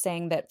Hermione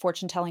saying that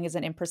fortune telling is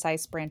an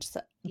imprecise branch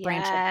of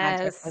magic.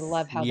 I Yes.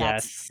 love how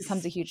that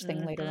becomes a yes, huge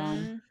thing later on.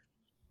 Mm-hmm.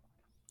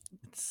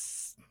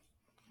 it's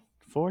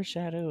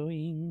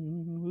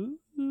foreshadowing.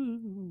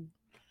 Woo.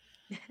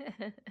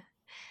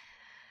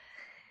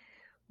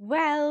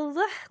 Well,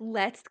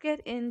 let's get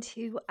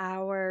into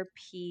our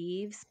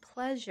peeves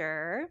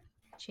pleasure.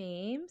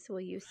 James, will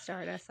you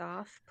start us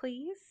off,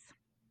 please?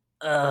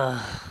 Yeah.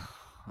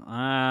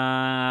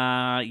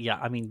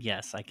 I mean,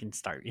 yes, I can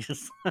start.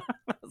 Yes.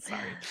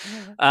 Sorry.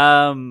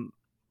 Um,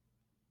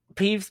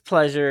 Peeves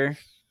pleasure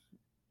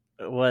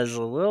was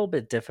a little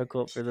bit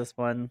difficult for this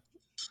one.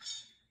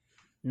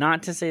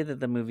 Not to say that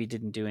the movie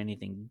didn't do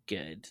anything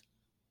good.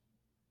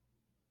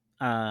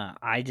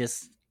 I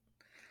just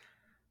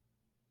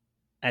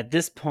at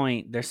this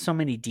point, there's so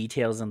many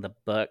details in the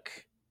book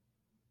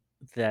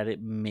that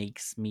it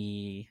makes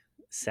me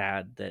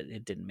sad that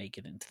it didn't make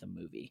it into the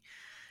movie.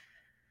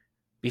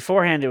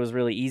 Beforehand, it was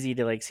really easy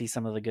to like see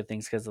some of the good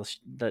things because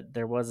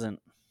there wasn't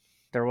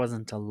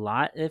a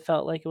lot. It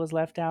felt like it was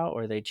left out,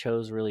 or they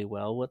chose really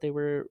well what they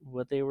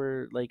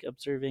were like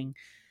observing.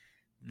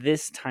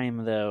 This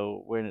time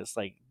though, when it's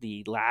like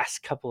the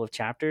last couple of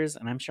chapters,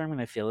 and I'm sure I'm going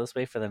to feel this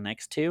way for the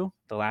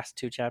last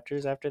two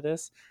chapters after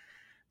this,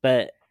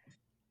 but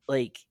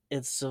like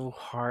it's so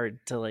hard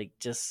to like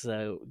just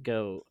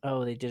go,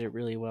 oh, they did it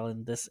really well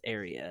in this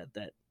area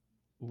that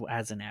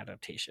as an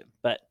adaptation.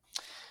 But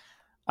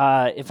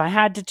if I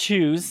had to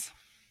choose,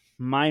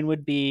 mine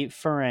would be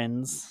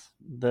Ferenz,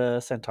 the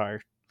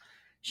centaur,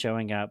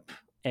 showing up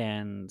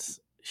and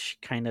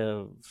kind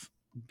of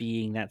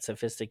being that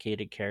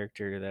sophisticated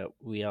character that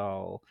we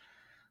all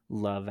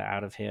love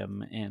out of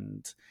him.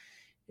 And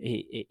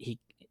he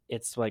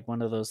it's like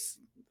one of those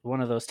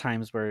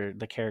times where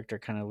the character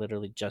kind of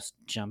literally just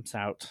jumps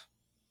out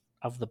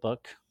of the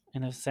book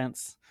in a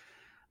sense.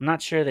 I'm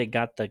not sure they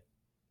got the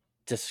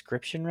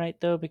description right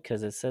though,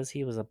 because it says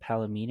he was a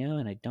Palomino,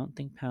 and I don't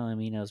think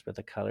Palominos were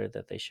the color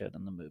that they showed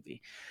in the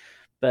movie.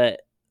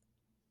 But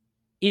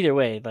either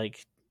way,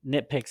 like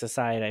nitpicks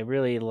aside, I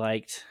really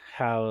liked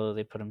how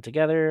they put him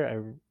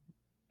together.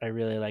 I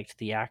really liked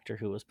the actor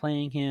who was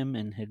playing him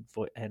and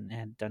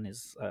had done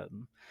his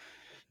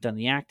done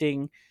the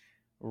acting.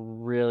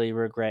 Really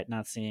regret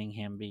not seeing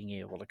him being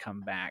able to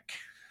come back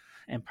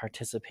and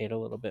participate a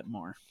little bit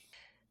more.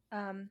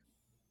 um,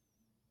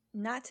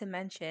 Not to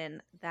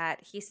mention that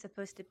he's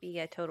supposed to be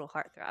a total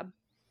heartthrob.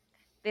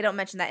 They don't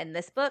mention that in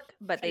this book,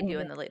 but they do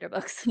in the later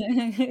books.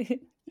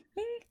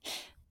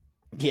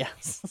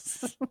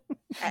 Yes.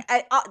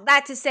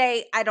 That to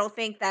say, I don't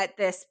think that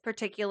this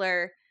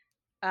particular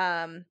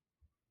um,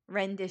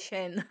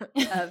 rendition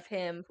of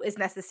him is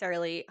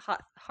necessarily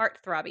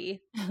heartthrobby.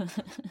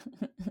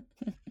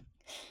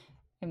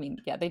 I mean,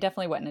 yeah, they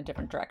definitely went in a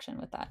different direction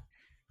with that.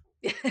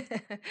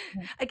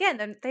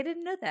 Again, they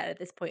didn't know that at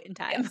this point in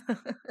time. Yes.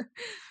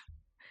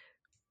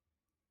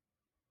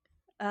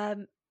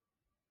 um,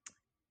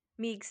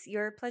 Meeks,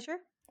 your pleasure?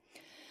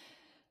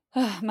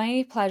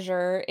 My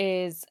pleasure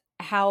is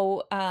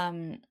how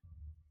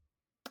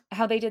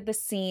they did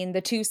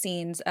the two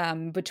scenes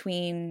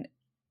between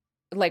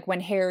like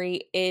when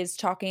Harry is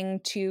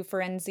talking to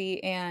Firenze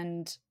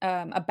and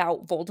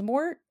about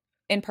Voldemort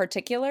in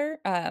particular.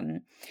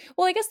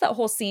 Well, I guess that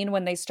whole scene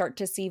when they start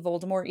to see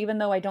Voldemort, even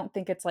though I don't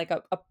think it's like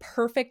a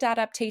perfect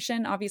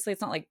adaptation. Obviously,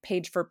 it's not like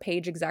page for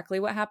page exactly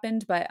what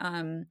happened, but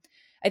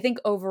I think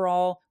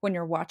overall, when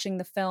you're watching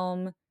the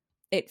film,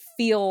 it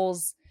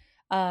feels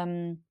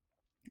um,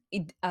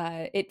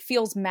 it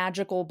feels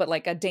magical, but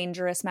like a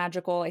dangerous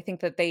magical. I think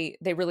that they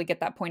really get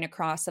that point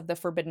across of the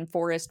Forbidden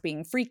Forest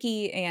being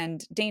freaky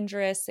and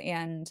dangerous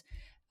and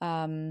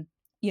um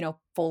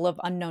full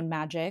of unknown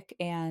magic.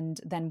 And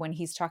then when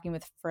he's talking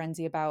with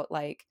Firenze about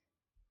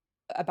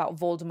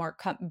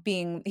Voldemort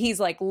being, he's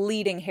like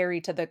leading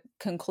Harry to the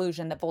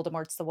conclusion that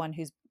Voldemort's the one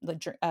who's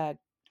slayed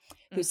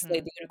Mm-hmm.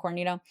 the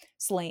unicorn,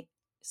 slayed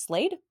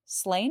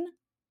slain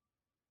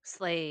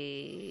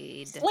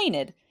Slade.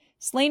 slained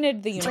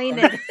slained the unicorn.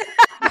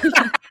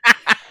 Slained.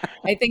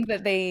 I think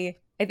they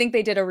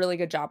did a really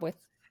good job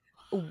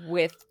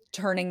with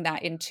turning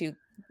that into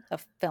a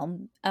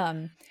film.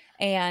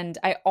 And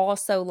I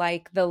also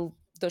like the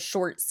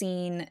short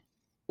scene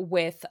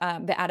with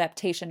the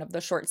adaptation of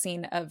the short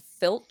scene of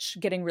Filch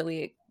getting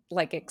really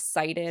like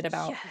excited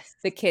about Yes.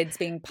 the kids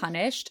being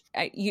punished.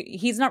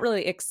 He's not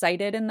really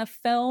excited in the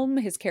film.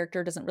 His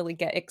character doesn't really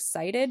get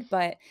excited,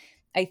 but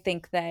I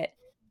think that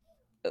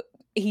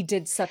he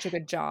did such a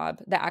good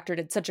job. The actor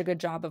did such a good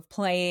job of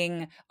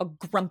playing a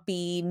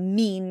grumpy,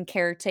 mean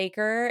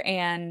caretaker.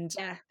 And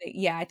Yeah.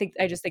 yeah,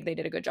 I just think they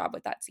did a good job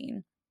with that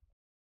scene.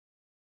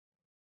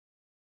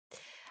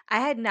 I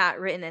had not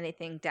written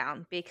anything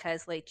down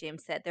because, like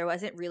James said, there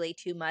wasn't really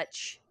too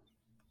much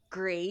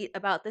great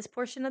about this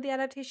portion of the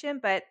adaptation.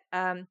 But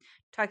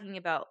talking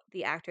about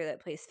the actor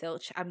that plays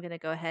Filch, I'm going to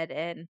go ahead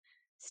and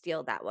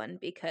steal that one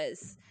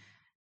because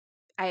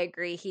I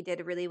agree he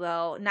did really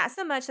well. Not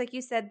so much like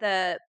you said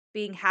the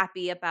being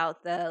happy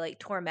about the like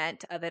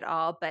torment of it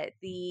all, but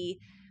the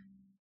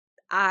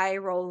eye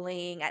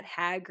rolling at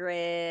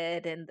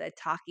Hagrid and the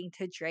talking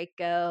to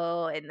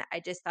Draco, and I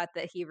just thought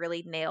that he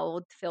really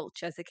nailed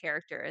Filch as a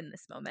character in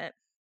this moment.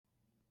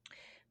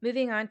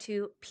 Moving on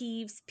to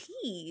peeves.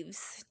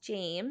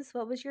 James,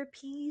 what was your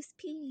peeve?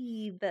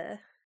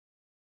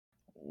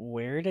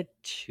 Where to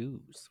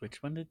choose?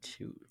 Which one to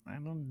choose? I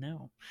don't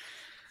know.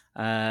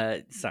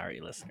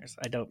 Sorry, listeners.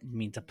 I don't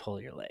mean to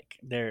pull your leg.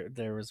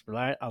 There was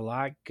a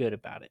lot good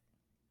about it.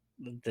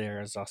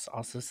 There's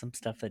also some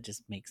stuff that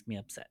just makes me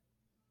upset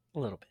a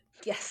little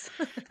Yes.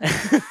 bit.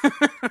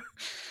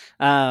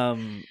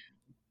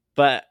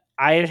 But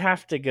I'd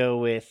have to go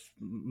with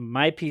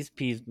my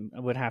peeves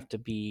would have to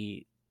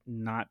be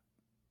not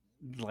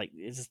like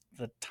it's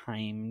the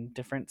time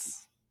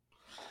difference.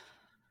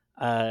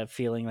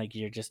 Feeling like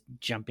you're just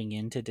jumping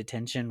into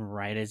detention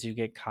right as you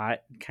get caught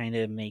kind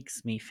of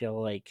makes me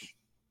feel like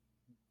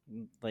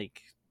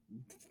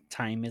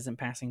time isn't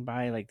passing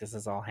by. Like this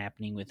is all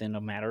happening within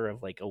a matter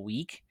of like a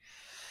week.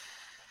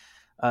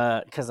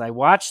 Because I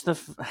watched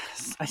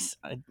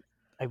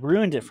I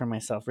ruined it for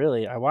myself.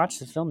 Really, I watched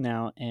the film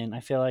now, and I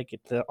feel like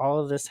all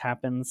of this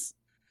happens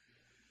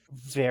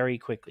very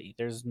quickly.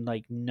 There's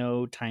like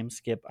no time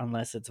skip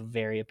unless it's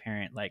very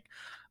apparent. Like,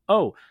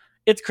 oh,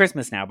 it's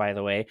Christmas now. By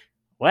the way,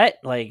 what?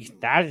 Like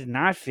that did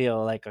not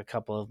feel like a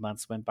couple of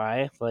months went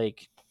by.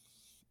 Like,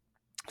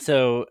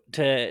 so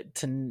to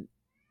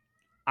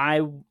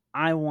I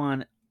I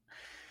want.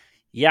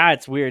 Yeah,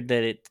 it's weird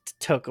that it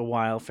took a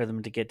while for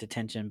them to get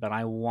detention, but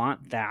I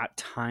want that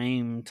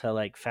time to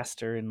like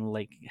fester and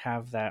like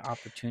have that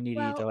opportunity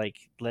to Well, like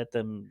let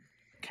them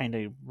kind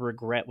of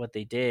regret what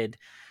they did,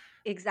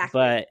 exactly.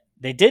 but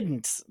they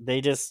didn't.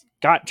 They just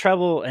got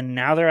trouble and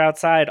now they're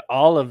outside,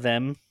 all of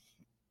them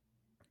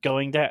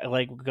going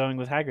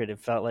with Hagrid.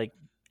 It felt like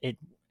it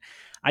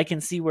I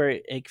can see where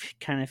it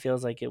kind of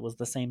feels like it was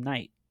the same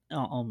night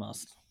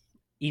almost.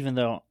 Even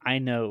though I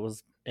know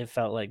it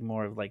felt like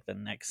more of like the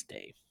next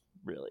day,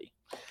 really.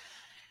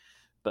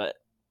 But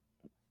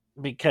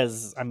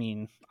because I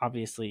mean,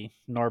 obviously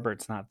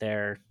Norbert's not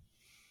there.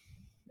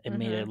 It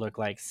made it Mhm. look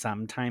like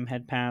some time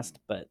had passed,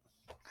 but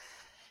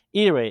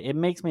either way, it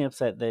makes me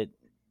upset that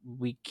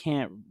we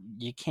can't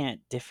you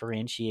can't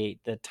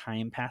differentiate the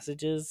time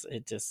passages.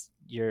 It just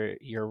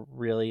you're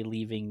really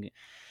leaving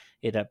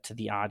it up to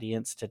the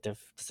audience to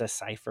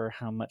decipher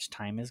how much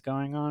time is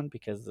going on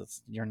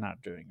because you're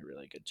not doing a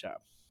really good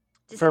job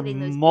Just for hitting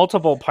those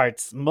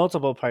beats.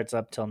 multiple parts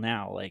up till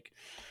now. Like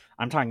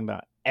I'm talking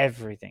about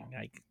everything.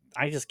 Like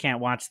I just can't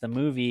watch the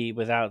movie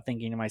without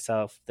thinking to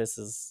myself, this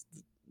is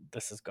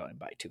going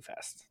by too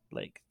fast.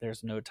 Like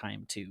there's no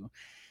time to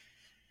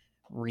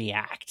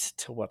react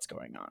to what's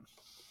going on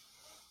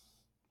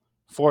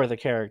for the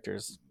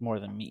characters more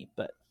than me,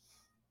 but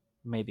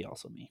maybe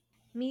also me.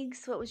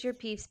 Meegs, what was your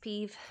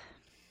peeve?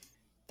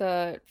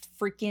 The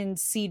freaking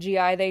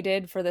CGI they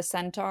did for the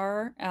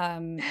centaur,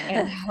 and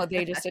how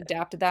they just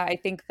adapted that. I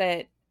think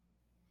that,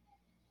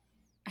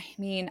 I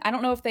mean, I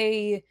don't know if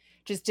they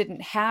just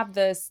didn't have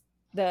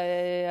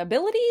the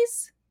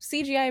abilities,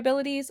 CGI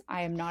abilities.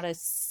 I am not a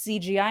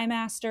CGI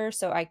master,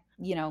 so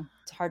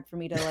it's hard for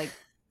me to like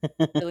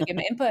really give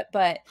my input,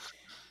 but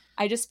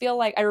I just feel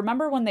like I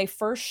remember when they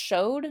first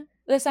showed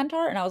the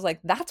centaur and I was like,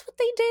 that's what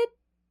they did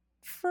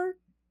for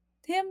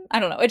him. I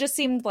don't know. It just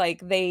seemed like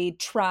they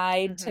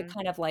tried to Mhm.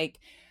 kind of like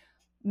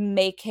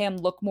make him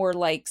look more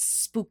like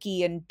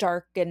spooky and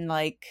dark and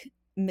like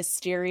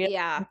mysterious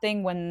Yeah.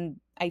 something when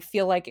I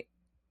feel like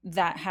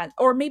that had,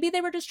 or maybe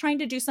they were just trying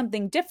to do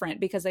something different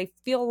because I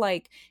feel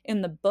like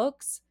in the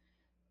books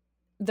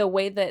the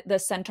way that the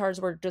centaurs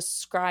were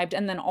described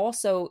and then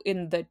also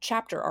in the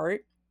chapter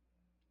art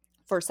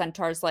for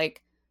centaurs,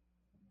 like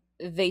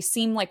they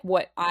seem like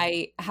what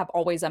I have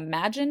always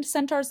imagined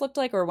centaurs looked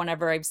like, or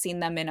whenever I've seen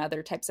them in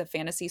other types of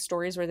fantasy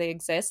stories where they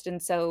exist. And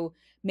so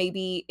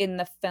maybe in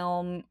the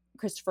film,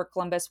 Christopher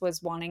Columbus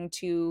was wanting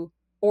to,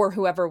 or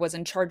whoever was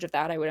in charge of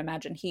that, I would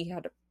imagine he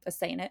had a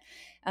say in it.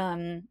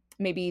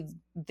 Maybe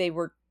they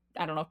were,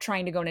 I don't know,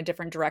 trying to go in a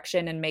different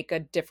direction and make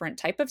a different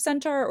type of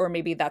centaur, or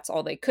maybe that's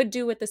all they could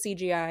do with the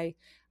CGI.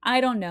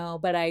 I don't know,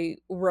 but I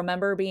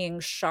remember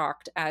being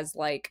shocked as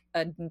like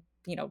a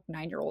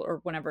 9-year old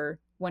or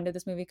when did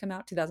this movie come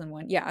out?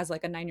 2001. Yeah, as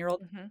like a 9-year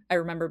old, Mhm. I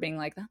remember being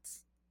like,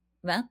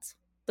 that's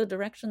the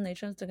direction they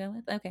chose to go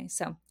with. Okay,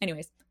 so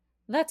anyways,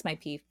 that's my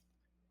peeve.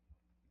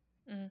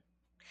 Mm.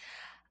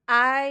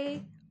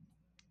 I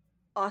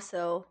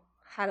also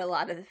had a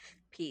lot of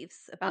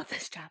peeves about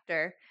this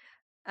chapter.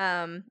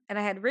 And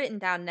I had written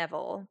down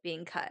Neville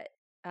being cut.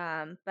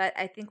 But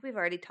I think we've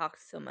already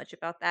talked so much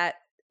about that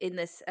in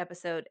this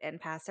episode and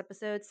past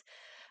episodes.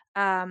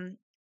 Um,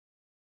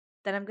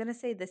 that I'm gonna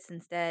say this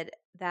instead,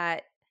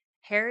 that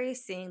Harry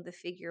seeing the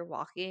figure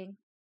walking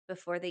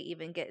before they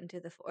even get into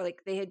the or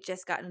like they had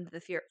just gotten into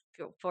the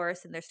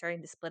forest and they're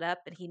starting to split up,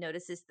 and he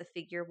notices the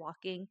figure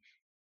walking.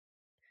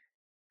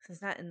 So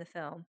it's not in the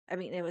film. I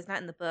mean, it was not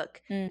in the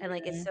book, and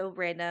like it's Mhm. so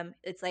random.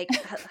 It's like,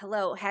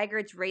 hello,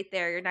 Hagrid's right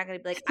there. You're not gonna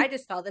be like, I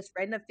just saw this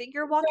random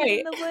figure walking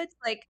in Right. the woods.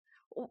 Like,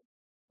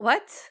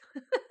 what?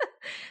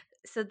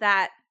 So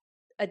that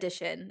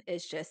addition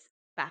is just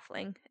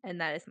baffling,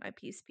 and that is my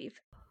peeve.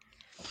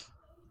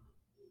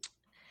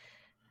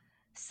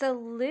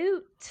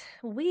 Salute,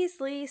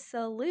 Weasley,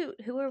 salute.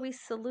 Who are we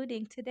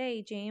saluting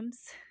today,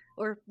 James?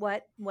 Or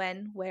what?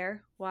 When?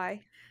 Where?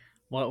 Why?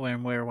 What,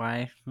 when, where,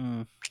 why?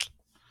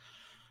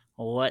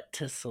 What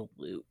to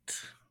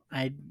salute?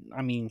 I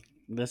mean,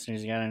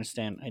 listeners, you gotta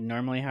understand. I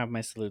normally have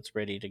my salutes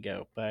ready to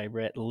go, but I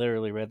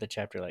literally read the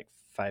chapter like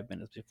 5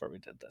 minutes before we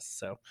did this,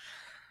 so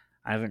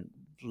I haven't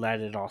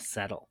let it all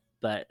settle.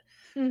 But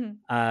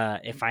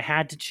if I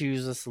had to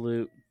choose a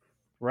salute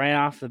right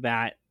off the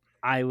bat,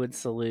 I would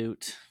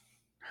salute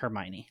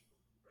Hermione.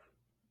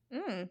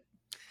 Mm.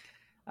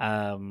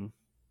 Um,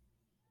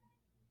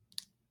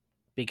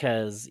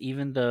 because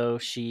even though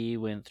she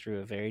went through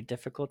a very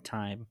difficult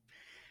time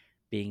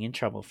being in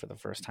trouble for the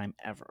first time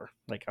ever,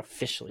 like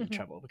officially in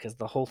trouble, because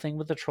the whole thing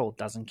with the troll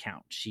doesn't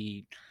count.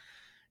 She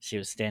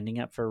was standing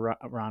up for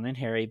Ron and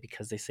Harry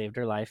because they saved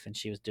her life, and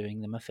she was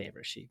doing them a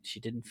favor. She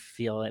didn't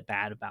feel it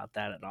bad about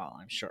that at all,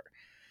 I'm sure.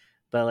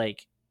 But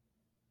like,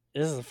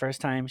 this is the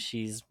first time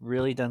she's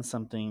really done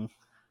something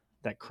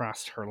that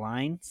crossed her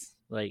lines,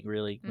 like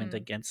really went Mm.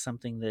 against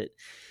something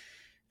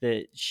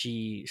that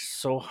she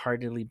so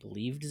heartily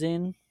believed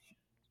in.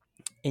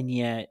 And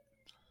yet,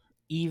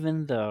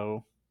 even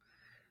though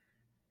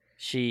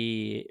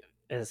she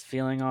is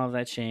feeling all of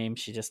that shame,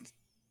 she just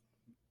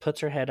puts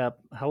her head up,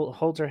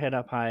 holds her head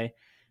up high,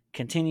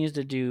 continues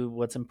to do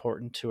what's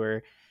important to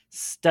her,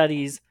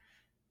 studies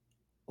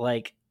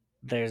like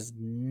there's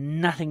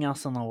nothing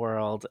else in the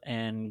world,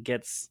 and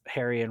gets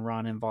Harry and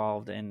Ron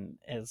involved, and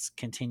is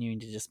continuing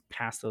to just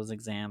pass those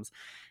exams.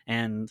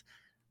 And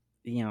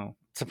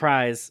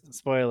surprise,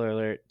 spoiler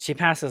alert, she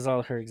passes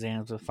all her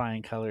exams with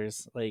flying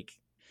colors. Like,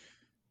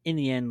 in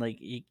the end, like,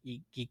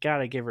 you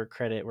gotta give her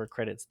credit where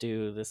credit's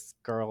due. This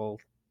girl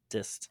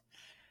just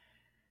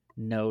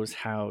knows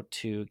how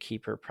to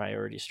keep her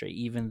priorities straight,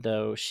 even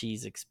though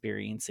she's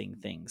experiencing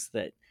things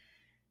that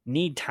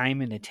need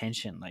time and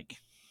attention. Like,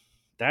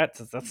 that's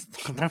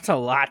that's a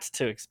lot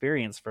to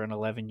experience for an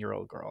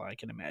 11-year-old girl, I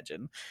can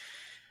imagine.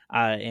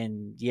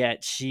 And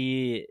yet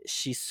she's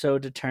so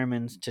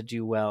determined to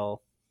do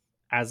well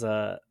as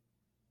a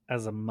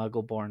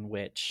muggle-born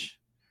witch,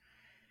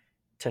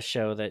 to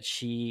show that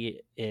she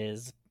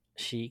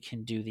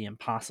can do the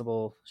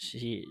impossible.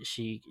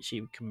 She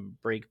can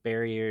break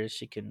barriers.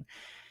 She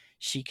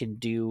can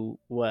do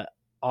what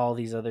all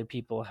these other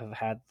people have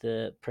had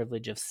the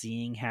privilege of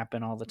seeing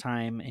happen all the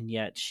time, and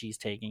yet she's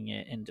taking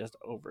it and just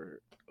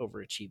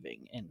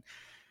overachieving. And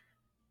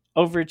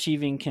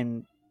overachieving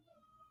can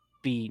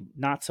be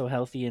not so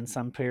healthy in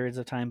some periods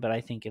of time, but I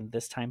think in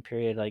this time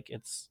period, like,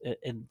 it's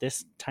in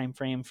this time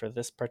frame for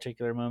this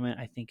particular moment,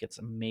 I think it's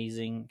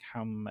amazing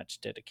how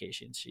much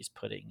dedication she's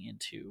putting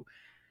into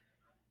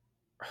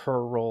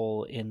her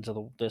role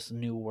into this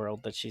new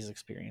world that she's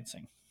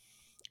experiencing.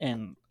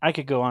 And I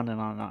could go on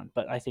and on and on,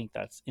 but I think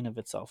that's in of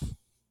itself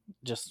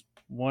just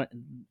one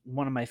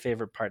of my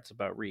favorite parts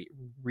about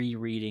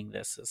rereading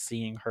this, is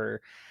seeing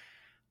her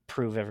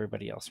prove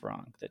everybody else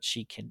wrong, that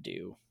she can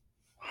do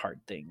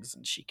hard things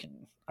and she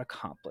can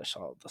accomplish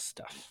all of this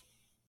stuff.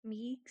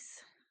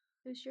 Meeks,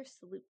 who's your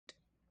salute?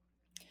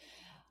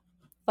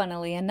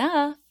 Funnily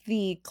enough,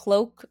 the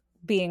cloak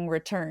being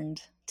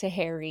returned to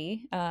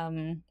Harry,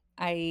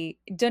 I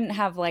didn't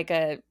have like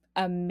a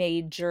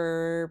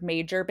major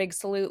big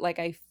salute like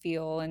I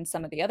feel in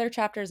some of the other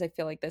chapters. I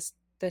feel like this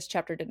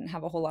chapter didn't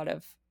have a whole lot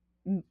of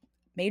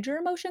major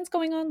emotions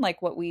going on,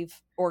 like what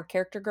we've or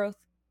character growth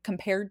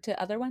compared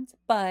to other ones.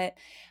 But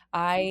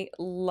I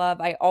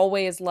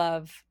always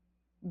love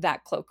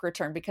that cloak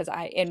return, because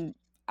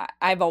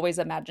I've always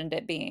imagined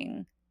it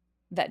being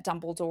that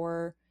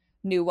Dumbledore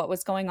knew what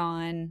was going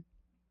on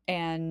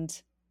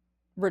and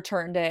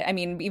returned it. I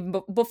mean,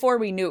 even before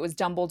we knew it was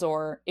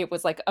Dumbledore, it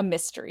was like a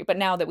mystery. But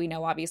now that we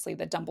know, obviously,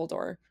 that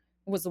Dumbledore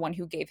was the one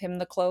who gave him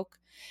the cloak,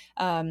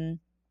 um,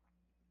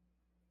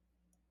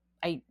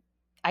 I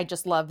I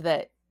just love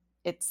that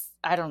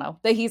I don't know,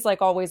 that he's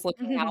like always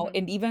looking out,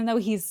 and even though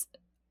he's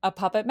a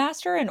puppet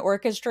master and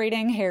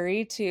orchestrating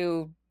Harry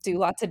to do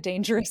lots of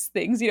dangerous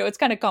things, it's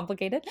kind of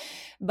complicated.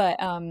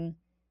 But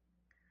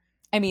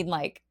I mean,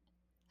 like,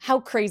 how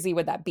crazy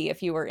would that be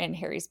if you were in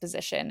Harry's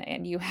position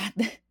and you had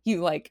you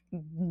like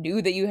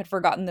knew that you had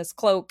forgotten this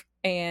cloak,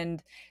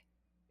 and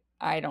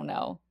I don't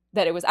know,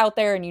 that it was out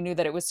there and you knew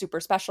that it was super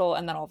special,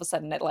 and then all of a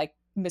sudden it like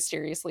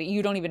mysteriously,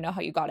 you don't even know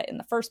how you got it in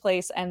the first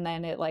place, and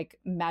then it like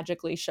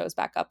magically shows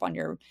back up on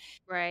your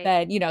Right.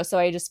 bed, you know. So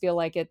I just feel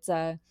like it's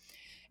a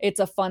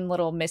fun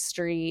little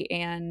mystery.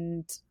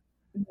 And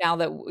now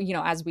that, you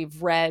know, as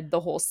we've read the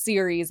whole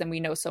series and we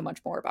know so much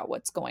more about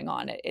what's going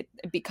on, it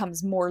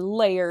becomes more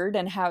layered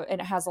and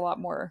it has a lot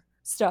more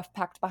stuff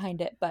packed behind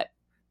it. But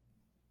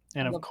I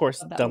And of love,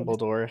 course, love that little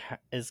mystery. Dumbledore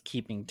is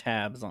keeping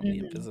tabs on the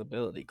Mhm.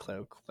 invisibility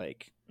cloak.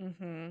 Like,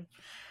 Mm-hmm.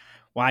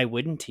 why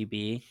wouldn't he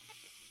be?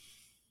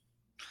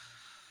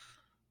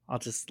 I'll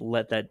just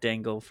let that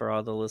dangle for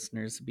all the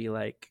listeners to be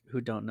like,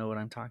 who don't know what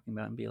I'm talking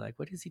about, and be like,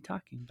 what is he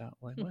talking about?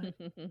 Like, what?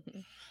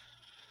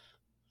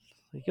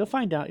 Like, you'll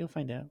find out. You'll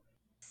find out.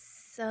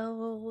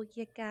 So,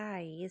 you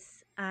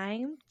guys,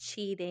 I'm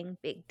cheating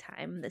big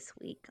time this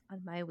week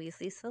on my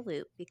Weasley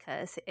salute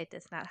because it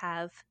does not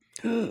have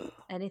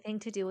anything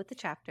to do with the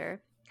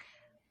chapter,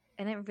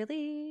 and it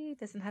really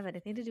doesn't have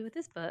anything to do with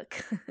this book.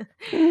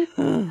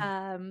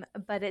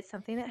 But it's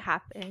something that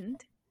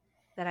happened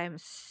that I'm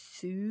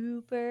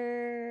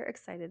super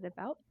excited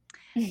about.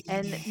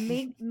 And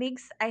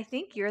Migs, I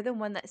think you're the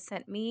one that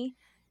sent me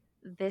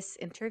this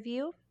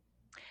interview.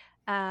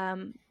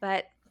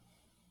 But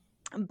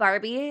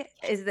Barbie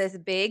is this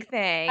big Hi,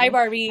 thing.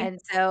 Barbie. And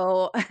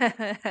so,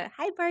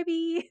 hi,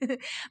 Barbie.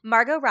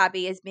 Margot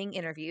Robbie is being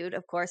interviewed,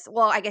 of course.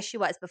 Well, I guess she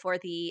was before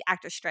the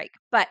actor strike.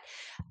 But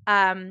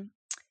um,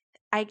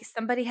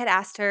 somebody had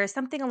asked her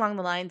something along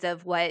the lines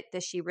of what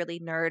does she really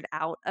nerd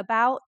out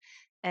about?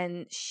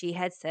 And she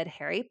had said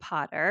Harry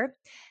Potter.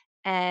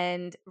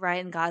 And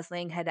Ryan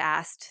Gosling had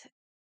asked,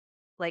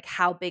 like,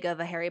 how big of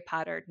a Harry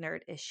Potter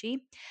nerd is she?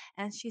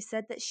 And she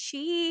said that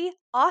she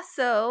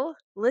also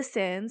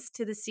listens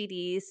to the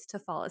CDs to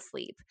fall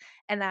asleep.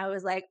 And I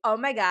was like, oh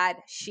my God,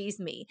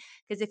 she's me.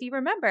 Because if you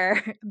remember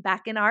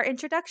back in our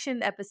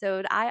introduction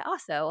episode, I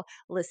also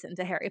listened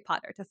to Harry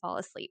Potter to fall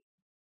asleep.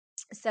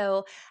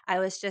 So I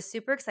was just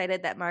super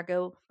excited that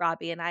Margot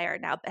Robbie and I are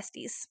now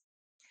besties.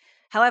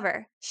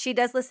 However, she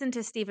does listen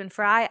to Stephen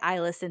Fry. I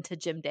listen to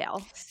Jim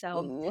Dale.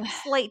 So Ooh.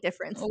 slight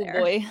difference Oh there.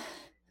 boy.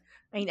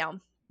 I know.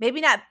 Maybe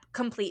not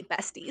complete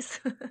besties.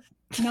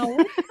 No,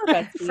 we're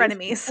besties.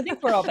 Frenemies. I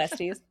think we're all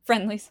besties,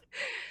 friendlies.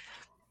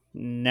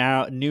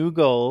 Now, new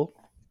goal: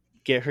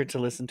 get her to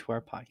listen to our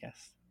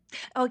podcast.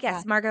 Oh, Yeah.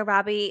 yes. Margot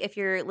Robbie, if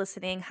you're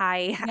listening,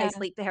 hi. I Yeah.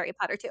 sleep to Harry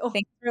Potter too.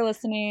 Thanks for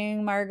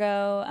listening,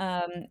 Margot.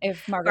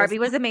 If Barbie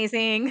was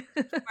amazing.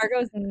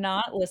 Margot's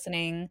not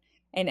listening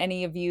and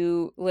any of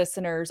you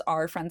listeners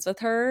are friends with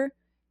her,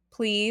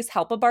 please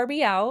help a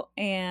Barbie out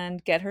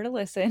and get her to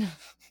listen.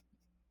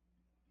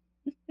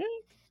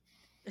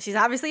 She's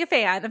obviously a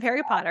fan of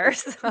Harry Potter.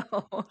 So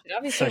She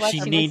obviously So likes she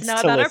our she wants to needs know to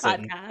about our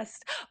listen. podcast.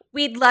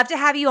 We'd love to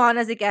have you on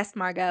as a guest,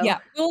 Margot. Yeah,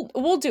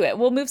 we'll do it.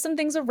 We'll move some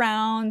things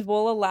around.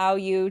 We'll allow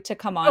you to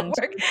come on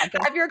to Work. the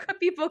podcast. Have your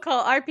people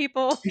call our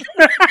people.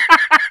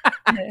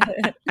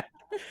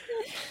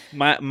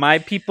 My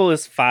people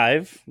is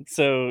 5,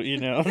 so you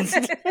know.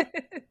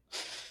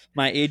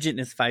 My agent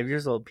is 5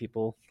 years old.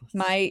 People.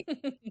 My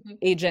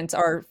agents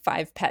are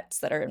 5 pets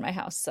that are in my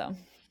house, so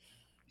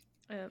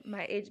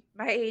My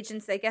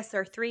agents, I guess,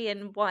 are 3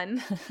 and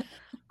 1,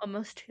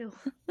 almost 2.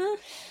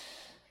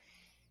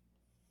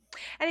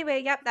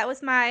 Anyway, yep,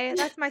 that's my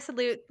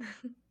salute.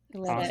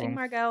 love it. Saluting Awesome.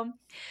 Margot.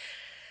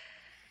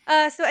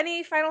 So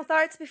any final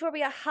thoughts before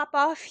we hop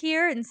off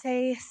here and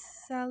say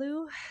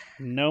salut?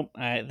 Nope.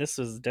 This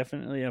was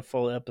definitely a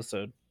full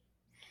episode.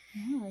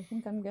 No, I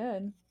think I'm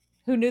good.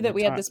 Who knew that We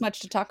we had talked. this much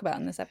to talk about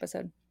in this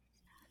episode?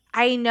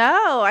 I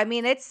know. I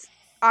mean, it's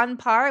on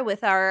par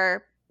with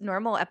our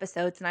normal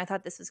episodes, and I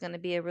thought this was going to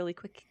be a really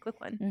quick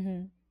one.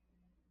 Mm-hmm.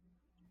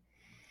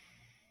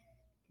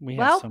 We have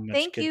Well, so much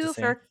thank good to you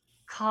say. for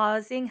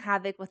causing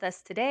havoc with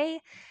us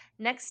today.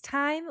 Next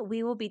time,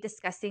 we will be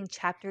discussing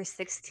chapter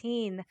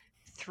 16,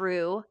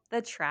 Through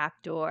the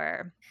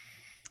Trapdoor.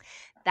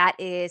 That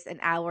is an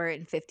hour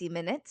and 50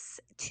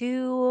 minutes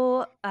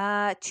to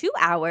 2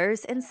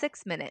 hours and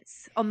 6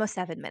 minutes, almost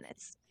 7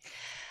 minutes.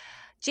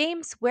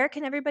 James, where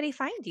can everybody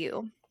find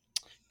you?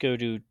 Go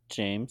to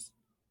James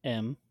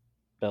M.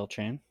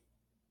 Beltran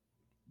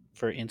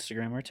for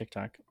Instagram or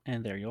TikTok,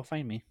 and there you'll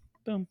find me.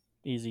 Boom.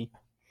 Easy.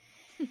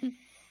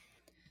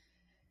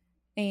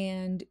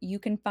 And you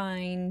can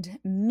find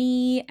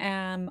me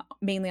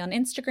mainly on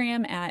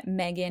Instagram at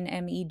Megan,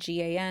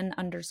 MEGAN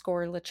 _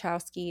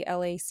 Lachowski,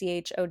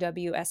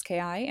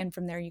 LACHOWSKI. And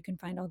from there, you can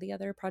find all the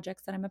other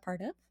projects that I'm a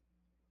part of.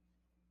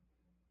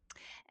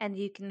 And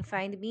you can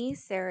find me,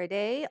 Sarah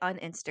Daye, on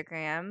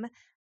Instagram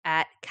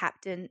at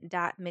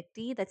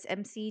captain.mcdee. That's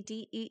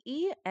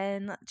MCDEE.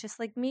 And just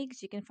like me,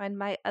 because you can find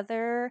my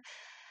other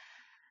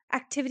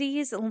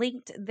activities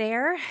linked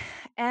there.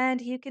 And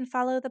you can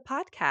follow the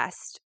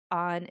podcast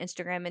on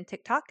Instagram and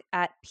TikTok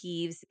at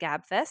Peeves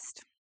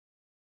Gabfest.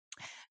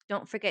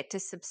 Don't forget to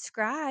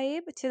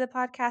subscribe to the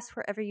podcast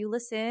wherever you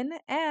listen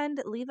and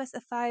leave us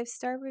a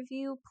 5-star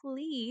review,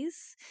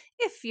 please,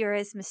 if you're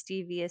as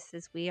mischievous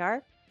as we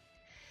are.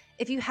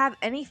 If you have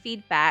any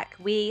feedback,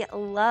 we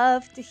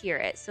love to hear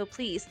it. So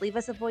please leave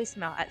us a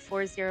voicemail at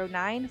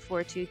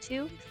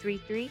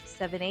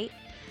 409-422-3378.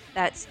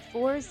 That's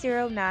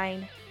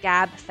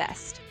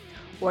 409-GABFEST.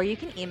 Or you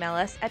can email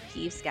us at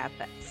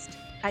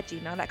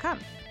peevesgabfest@gmail.com.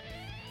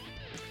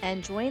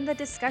 And join the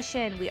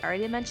discussion. We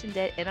already mentioned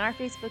it in our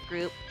Facebook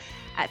group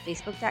at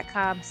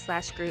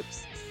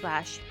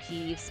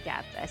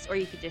facebook.com/groups/peevesgabfest. Or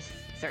you could just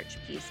search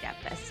Peeves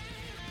Gabfest.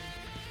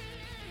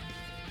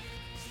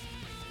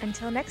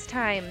 Until next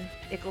time,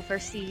 Ickle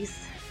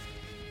Firsties.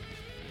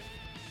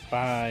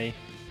 Bye.